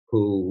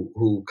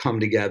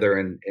come together,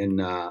 and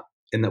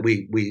that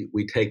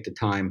we take the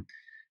time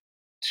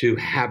to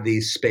have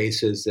these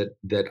spaces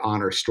that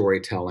honor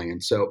storytelling.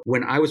 And so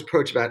when I was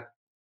approached about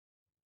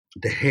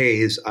the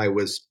Hayes, I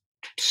was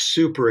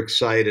super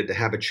excited to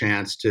have a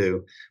chance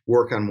to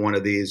work on one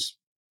of these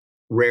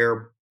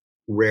rare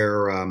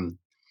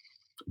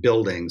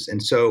buildings.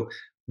 And so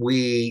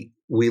we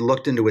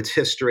looked into its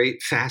history,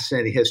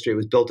 fascinating history. It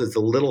was built as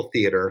the Little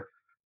Theater.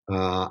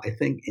 I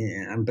think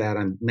I'm bad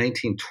on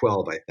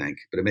 1912, I think,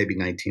 but it may be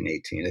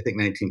 1918. I think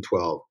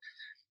 1912,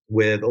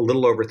 with a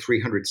little over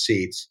 300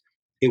 seats.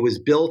 It was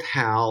built,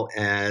 Hal,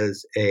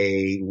 as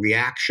a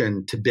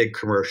reaction to big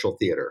commercial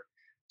theater.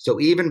 So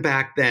even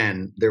back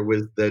then, there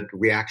was the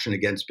reaction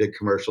against big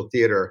commercial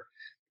theater.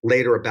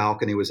 Later, a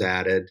balcony was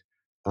added.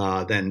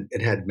 Then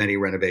it had many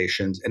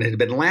renovations, and it had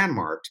been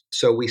landmarked.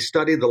 So we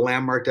studied the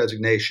landmark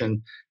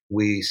designation.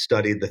 We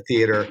studied the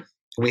theater. And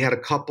we had a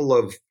couple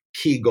of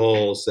key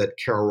goals that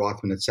Carol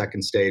Rothman at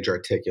Second Stage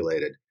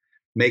articulated.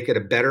 Make it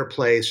a better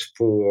place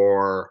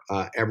for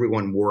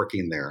everyone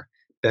working there,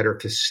 better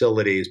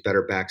facilities,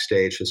 better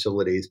backstage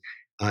facilities,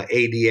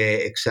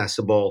 ADA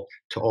accessible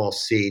to all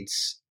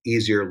seats,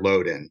 easier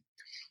load in,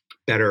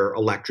 better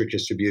electric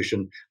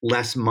distribution,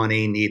 less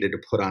money needed to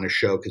put on a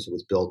show because it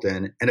was built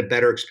in, and a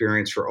better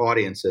experience for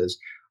audiences.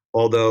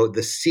 Although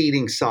the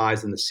seating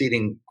size and the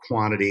seating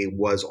quantity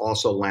was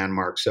also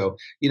landmark. So,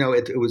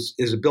 it was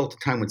built at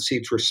a time when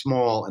seats were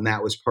small, and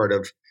that was part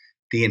of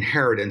the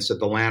inheritance of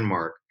the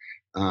landmark.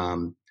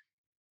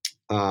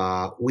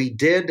 We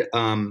did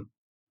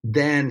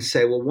then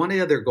say, well, one of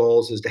the other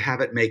goals is to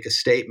have it make a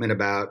statement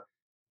about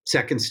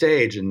Second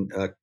Stage and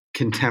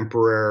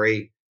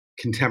contemporary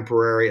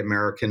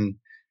American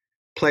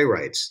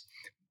playwrights.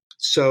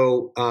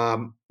 So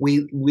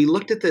we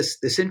looked at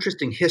this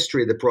interesting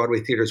history that Broadway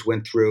theaters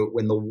went through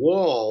when the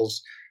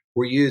walls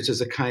were used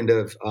as a kind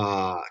of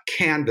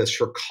canvas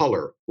for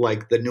color,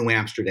 like the New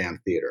Amsterdam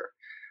Theater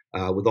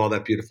with all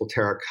that beautiful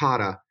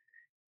terracotta.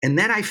 And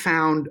then I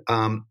found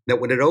that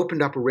when it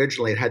opened up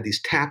originally, it had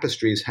these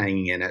tapestries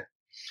hanging in it.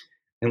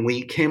 And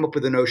we came up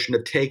with the notion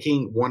of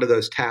taking one of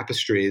those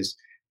tapestries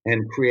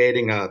and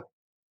creating an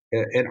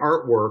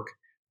artwork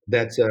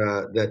that's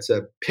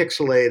a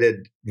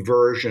pixelated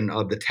version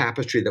of the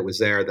tapestry that was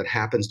there that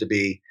happens to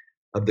be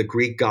of the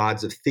Greek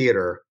gods of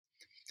theater,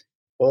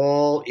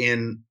 all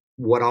in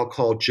what I'll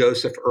call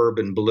Joseph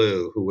Urban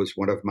Blue, who was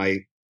one of my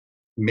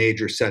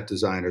major set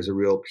designers, a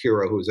real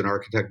hero who was an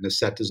architect and a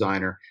set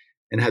designer,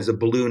 and has a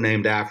blue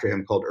named after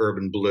him called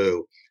Urban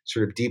Blue,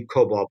 sort of deep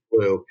cobalt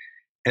blue.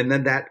 And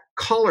then that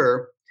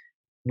color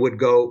would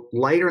go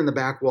lighter in the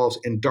back walls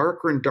and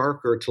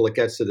darker till it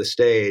gets to the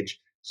stage,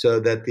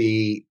 so that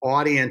the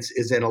audience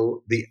is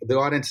the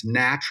audience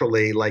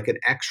naturally, like an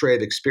X-ray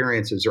of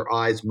experiences, their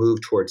eyes move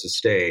towards the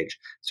stage.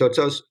 So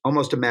it's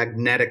almost a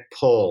magnetic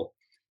pull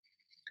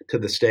to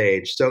the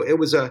stage. So it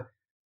was a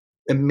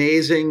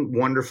amazing,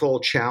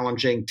 wonderful,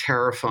 challenging,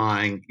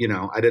 terrifying.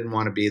 I didn't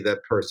want to be the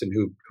person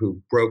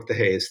who broke the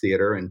Hayes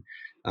Theater,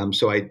 and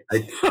so I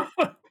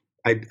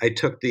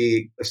took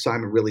the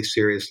assignment really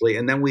seriously.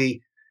 And then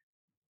we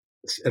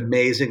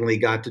amazingly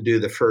got to do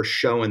the first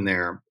show in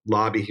there,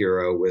 Lobby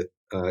Hero, with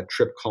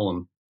Trip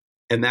Cullum.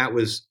 And that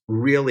was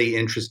really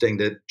interesting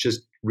to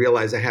just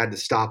realize I had to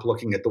stop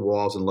looking at the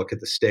walls and look at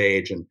the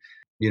stage, and,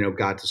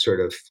 got to sort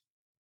of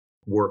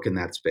work in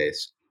that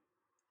space.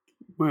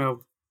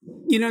 Well,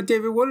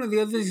 David, one of the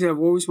other things I've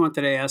always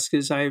wanted to ask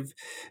is I've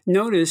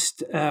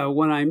noticed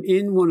when I'm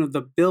in one of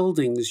the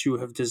buildings you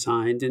have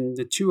designed, and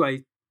the two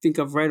I think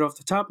of right off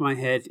the top of my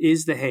head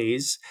is the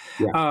Hayes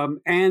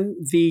and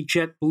the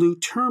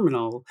JetBlue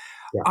terminal.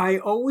 Yeah. I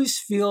always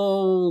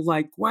feel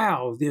like,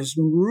 wow, there's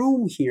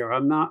room here.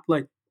 I'm not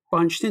like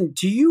bunched in.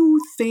 Do you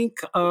think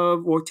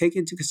of or take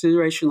into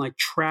consideration like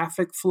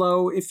traffic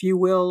flow, if you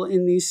will,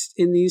 in these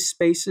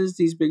spaces,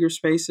 these bigger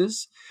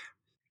spaces?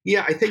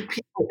 Yeah, I think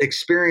people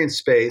experience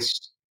space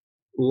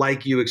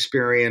like you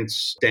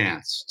experience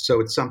dance.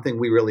 So it's something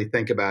we really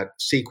think about,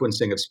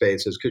 sequencing of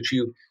spaces.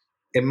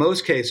 In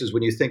most cases,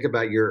 when you think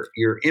about your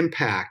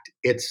impact,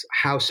 it's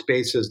how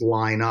spaces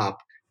line up.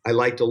 I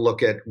like to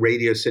look at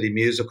Radio City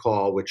Music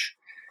Hall, which,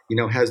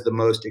 has the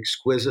most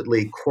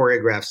exquisitely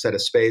choreographed set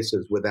of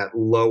spaces with that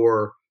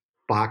lower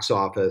box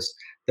office,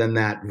 then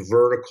that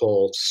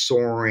vertical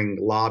soaring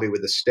lobby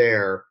with a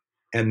stair,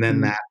 and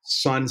then that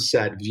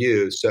sunset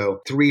view. So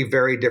 3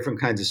 very different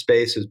kinds of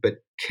spaces, but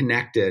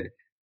connected.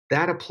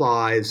 That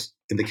applies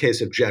in the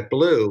case of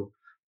JetBlue.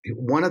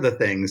 One of the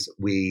things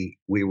we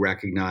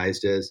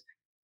recognized is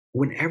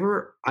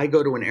whenever I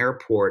go to an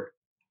airport,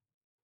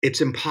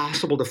 it's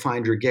impossible to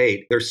find your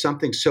gate. There's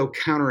something so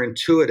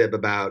counterintuitive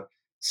about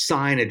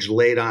signage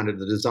laid onto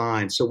the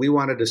design. So we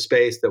wanted a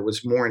space that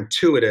was more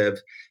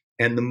intuitive,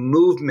 and the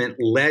movement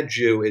led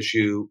you as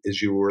you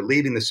were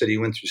leaving the city.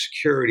 You went through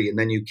security, and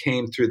then you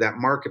came through that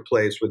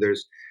marketplace where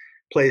there's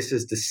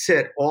places to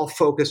sit, all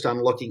focused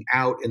on looking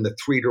out in the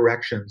 3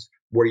 directions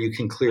where you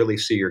can clearly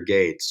see your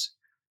gates.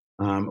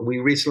 We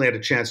recently had a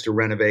chance to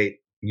renovate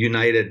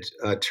United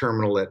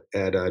Terminal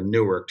at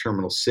Newark,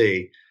 Terminal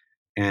C,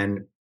 and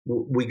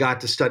we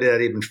got to study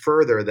that even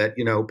further. That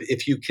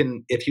if you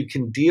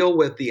can deal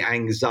with the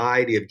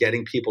anxiety of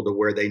getting people to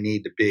where they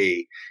need to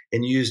be,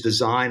 and use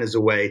design as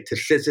a way to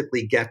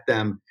physically get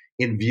them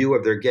in view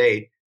of their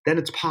gate, then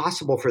it's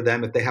possible for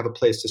them, if they have a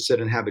place to sit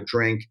and have a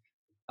drink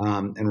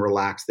and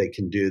relax, they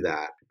can do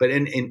that. But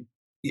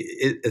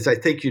as I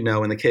think in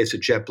the case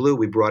of JetBlue,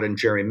 we brought in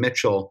Jerry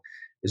Mitchell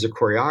as a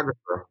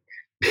choreographer,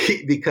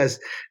 because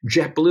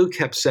JetBlue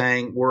kept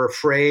saying, we're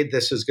afraid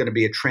this is going to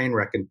be a train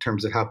wreck in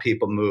terms of how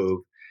people move.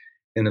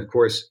 And of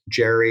course,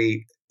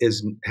 Jerry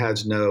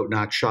has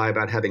not shy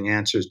about having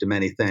answers to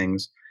many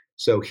things.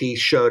 So he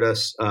showed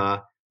us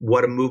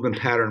what a movement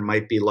pattern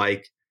might be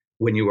like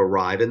when you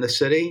arrive in the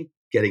city,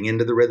 getting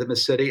into the rhythm of the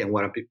city, and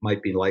what it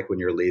might be like when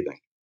you're leaving.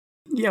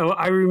 Yeah,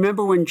 I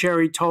remember when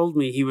Jerry told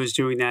me he was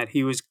doing that,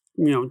 he was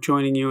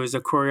joining you as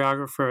a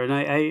choreographer. And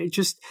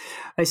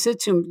I said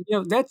to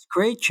him, that's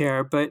great,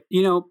 Chair, but,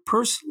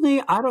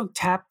 personally, I don't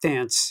tap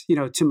dance,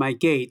 to my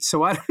gait.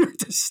 So I don't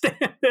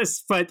understand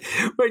this. But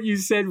what you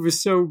said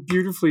was so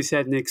beautifully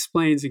said and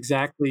explains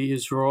exactly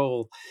his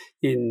role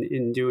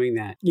in doing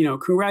that.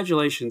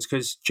 Congratulations,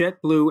 because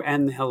JetBlue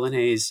and the Helen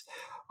Hayes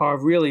are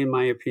really, in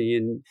my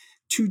opinion,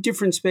 two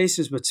different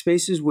spaces, but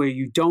spaces where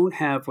you don't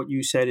have what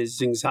you said is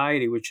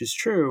anxiety, which is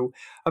true,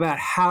 about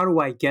how do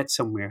I get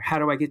somewhere? How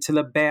do I get to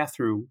the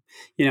bathroom?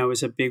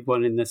 Is a big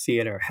one in the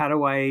theater. How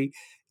do I,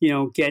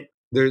 get...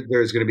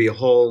 There's going to be a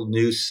whole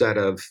new set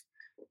of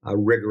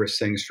rigorous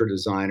things for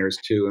designers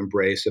to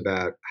embrace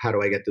about how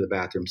do I get to the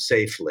bathroom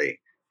safely?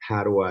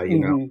 How do I,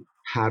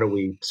 how do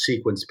we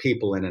sequence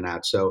people in and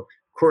out? So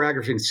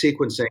choreography and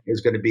sequencing is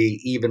going to be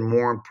even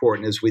more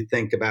important as we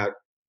think about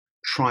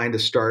trying to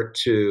start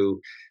to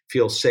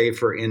feel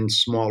safer in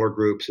smaller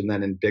groups and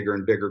then in bigger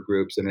and bigger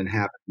groups and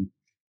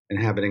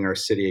inhabiting our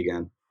city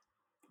again.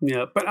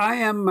 Yeah, but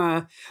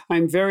I'm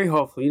very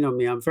hopeful. You know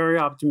me, I'm very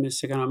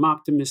optimistic, and I'm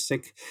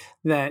optimistic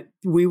that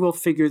we will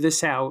figure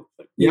this out.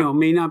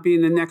 May not be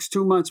in the next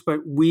 2 months, but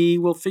we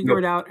will figure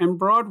it out. And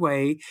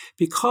Broadway,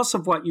 because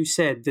of what you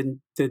said,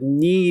 the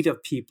need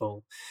of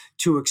people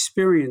to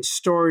experience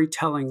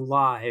storytelling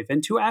live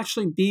and to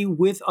actually be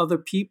with other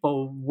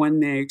people when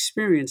they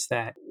experience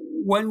that.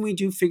 When we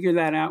do figure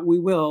that out,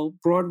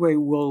 Broadway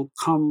will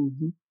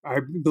come, I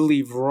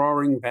believe,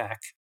 roaring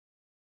back.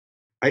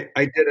 I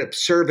did a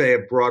survey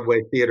of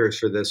Broadway theaters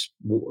for this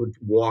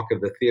walk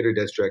of the theater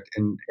district,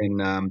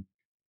 and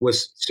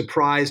was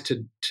surprised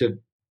to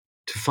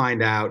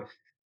find out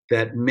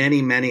that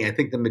many, I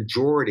think the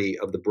majority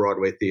of the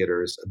Broadway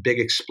theaters, a big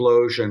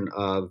explosion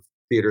of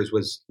theaters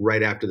was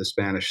right after the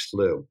Spanish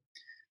flu.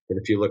 That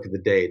if you look at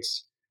the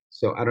dates,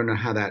 so I don't know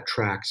how that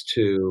tracks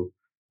to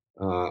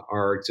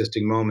our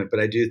existing moment, but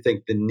I do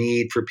think the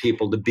need for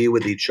people to be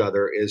with each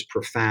other is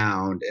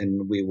profound,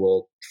 and we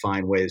will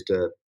find ways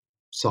to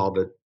solve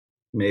it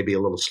maybe a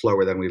little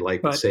slower than we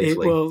like, but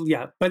safely.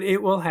 But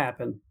it will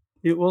happen.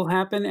 It will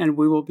happen, and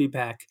we will be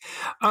back.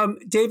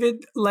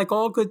 David, like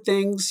all good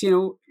things,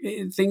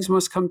 things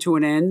must come to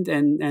an end,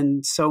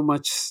 and so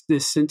much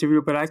this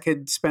interview, but I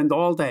could spend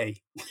all day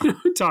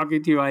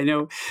talking to you. I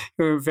know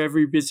you're a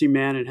very busy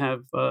man and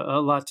have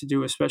a lot to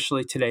do,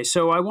 especially today.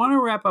 So I want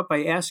to wrap up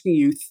by asking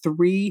you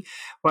 3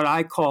 what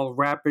I call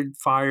rapid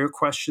fire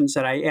questions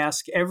that I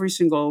ask every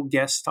single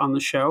guest on the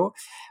show.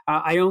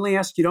 I only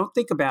ask you, don't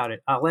think about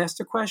it. I'll ask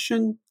the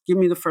question. Give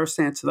me the first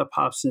answer that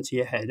pops into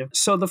your head.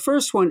 So the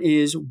first one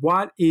is,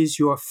 what is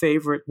your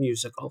favorite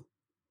musical?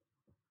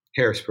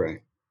 Hairspray.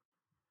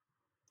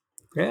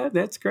 Yeah,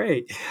 that's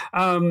great.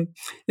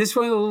 This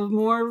one a little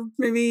more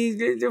maybe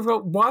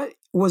difficult. What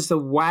was the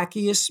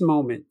wackiest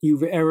moment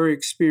you've ever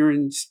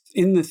experienced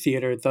in the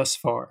theater thus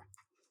far?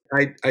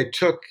 I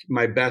took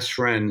my best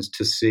friends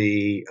to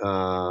see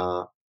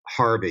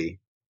Harvey,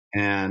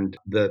 and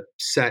the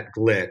set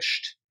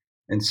glitched,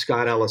 and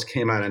Scott Ellis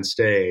came out on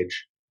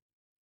stage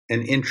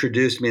and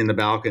introduced me in the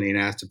balcony and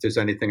asked if there's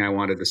anything I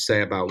wanted to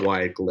say about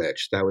why it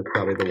glitched. That was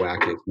probably the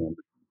wackiest moment.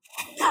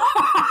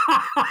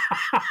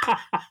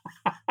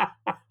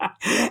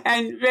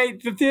 And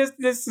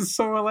this is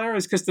so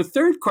hilarious, because the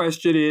third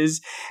question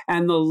is,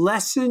 and the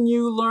lesson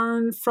you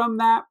learned from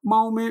that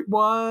moment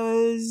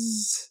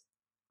was?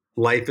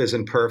 Life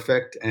isn't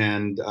perfect,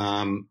 and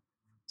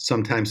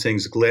sometimes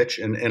things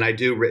glitch, and I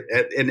do,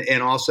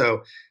 and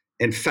also,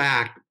 in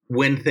fact,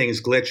 when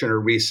things glitch and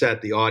are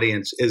reset, the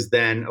audience is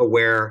then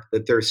aware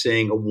that they're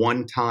seeing a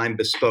one-time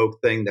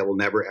bespoke thing that will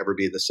never, ever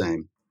be the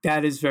same.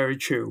 That is very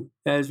true.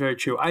 That is very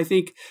true. I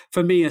think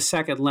for me, a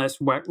second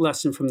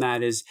lesson from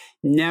that is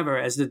never,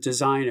 as the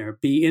designer,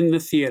 be in the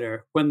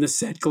theater when the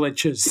set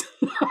glitches.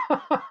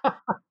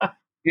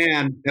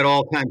 And at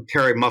all times,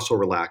 carry muscle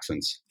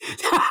relaxants.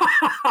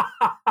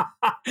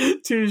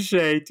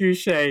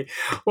 Touche.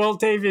 Well,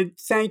 David,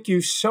 thank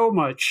you so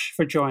much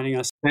for joining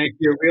us. Thank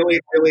you. Really,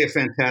 really a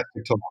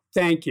fantastic talk.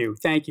 Thank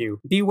you.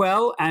 Be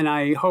well, and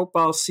I hope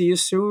I'll see you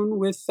soon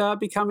with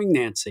Becoming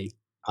Nancy.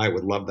 I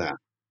would love that.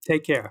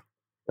 Take care.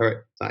 All right.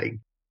 Bye.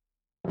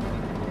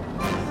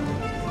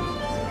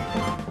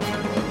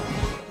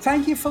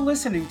 Thank you for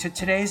listening to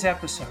today's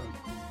episode.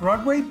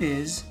 Broadway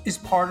Biz is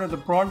part of the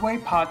Broadway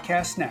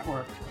Podcast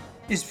Network,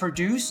 is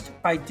produced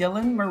by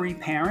Dylan Marie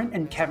Parent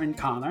and Kevin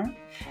Connor,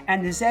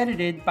 and is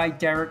edited by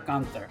Derek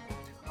Gunther.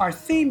 Our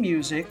theme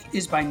music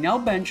is by Nell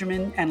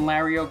Benjamin and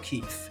Larry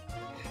O'Keefe.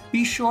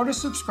 Be sure to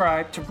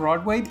subscribe to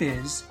Broadway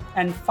Biz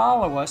and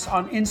follow us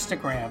on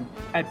Instagram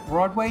at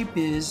Broadway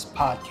Biz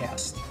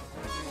Podcast.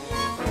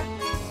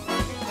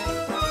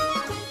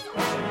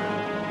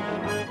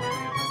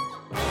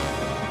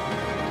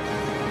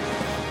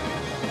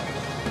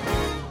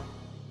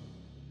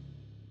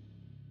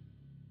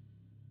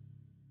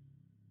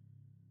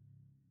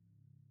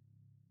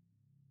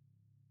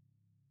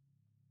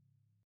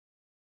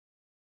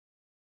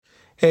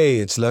 Hey,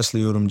 it's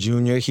Leslie Odom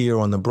Jr. here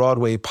on the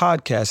Broadway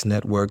Podcast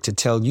Network to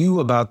tell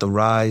you about the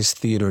Rise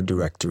Theater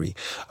Directory,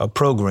 a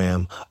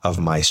program of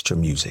Maestro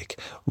Music.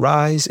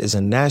 Rise is a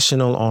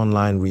national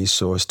online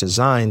resource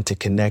designed to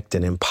connect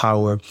and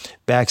empower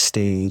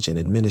backstage and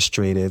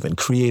administrative and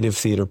creative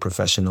theater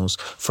professionals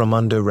from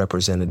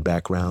underrepresented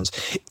backgrounds.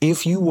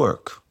 If you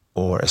work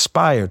or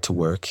aspire to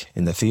work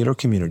in the theater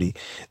community,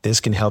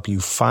 this can help you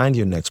find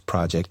your next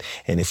project.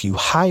 And if you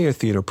hire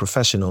theater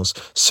professionals,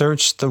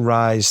 search the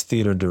Rise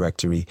Theater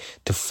Directory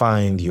to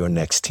find your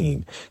next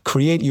team.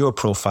 Create your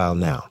profile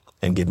now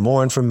and get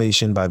more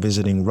information by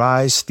visiting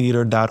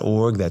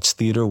risetheater.org. That's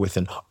theater with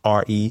an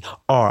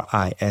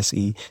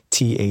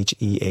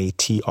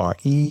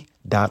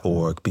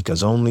RERISETHEATRE.org,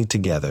 because only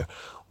together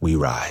we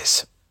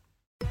rise.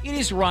 It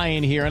is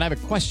Ryan here, and I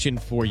have a question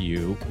for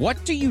you.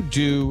 What do you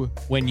do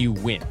when you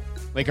win?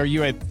 Like, are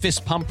you a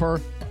fist pumper,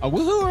 a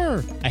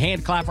woohooer, a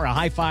hand clapper, a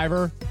high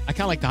fiver? I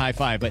kind of like the high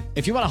five, but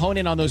if you want to hone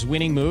in on those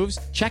winning moves,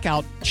 check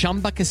out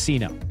Chumba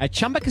Casino. At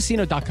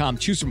ChumbaCasino.com,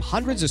 choose from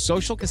hundreds of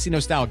social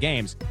casino-style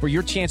games for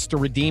your chance to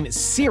redeem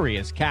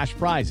serious cash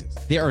prizes.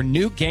 There are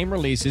new game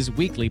releases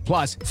weekly,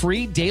 plus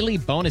free daily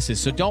bonuses.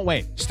 So don't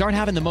wait. Start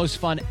having the most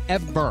fun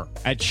ever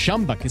at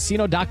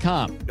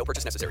ChumbaCasino.com. No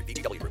purchase necessary.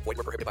 VGW Group. Void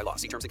where prohibited by law.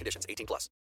 See terms and conditions. 18+.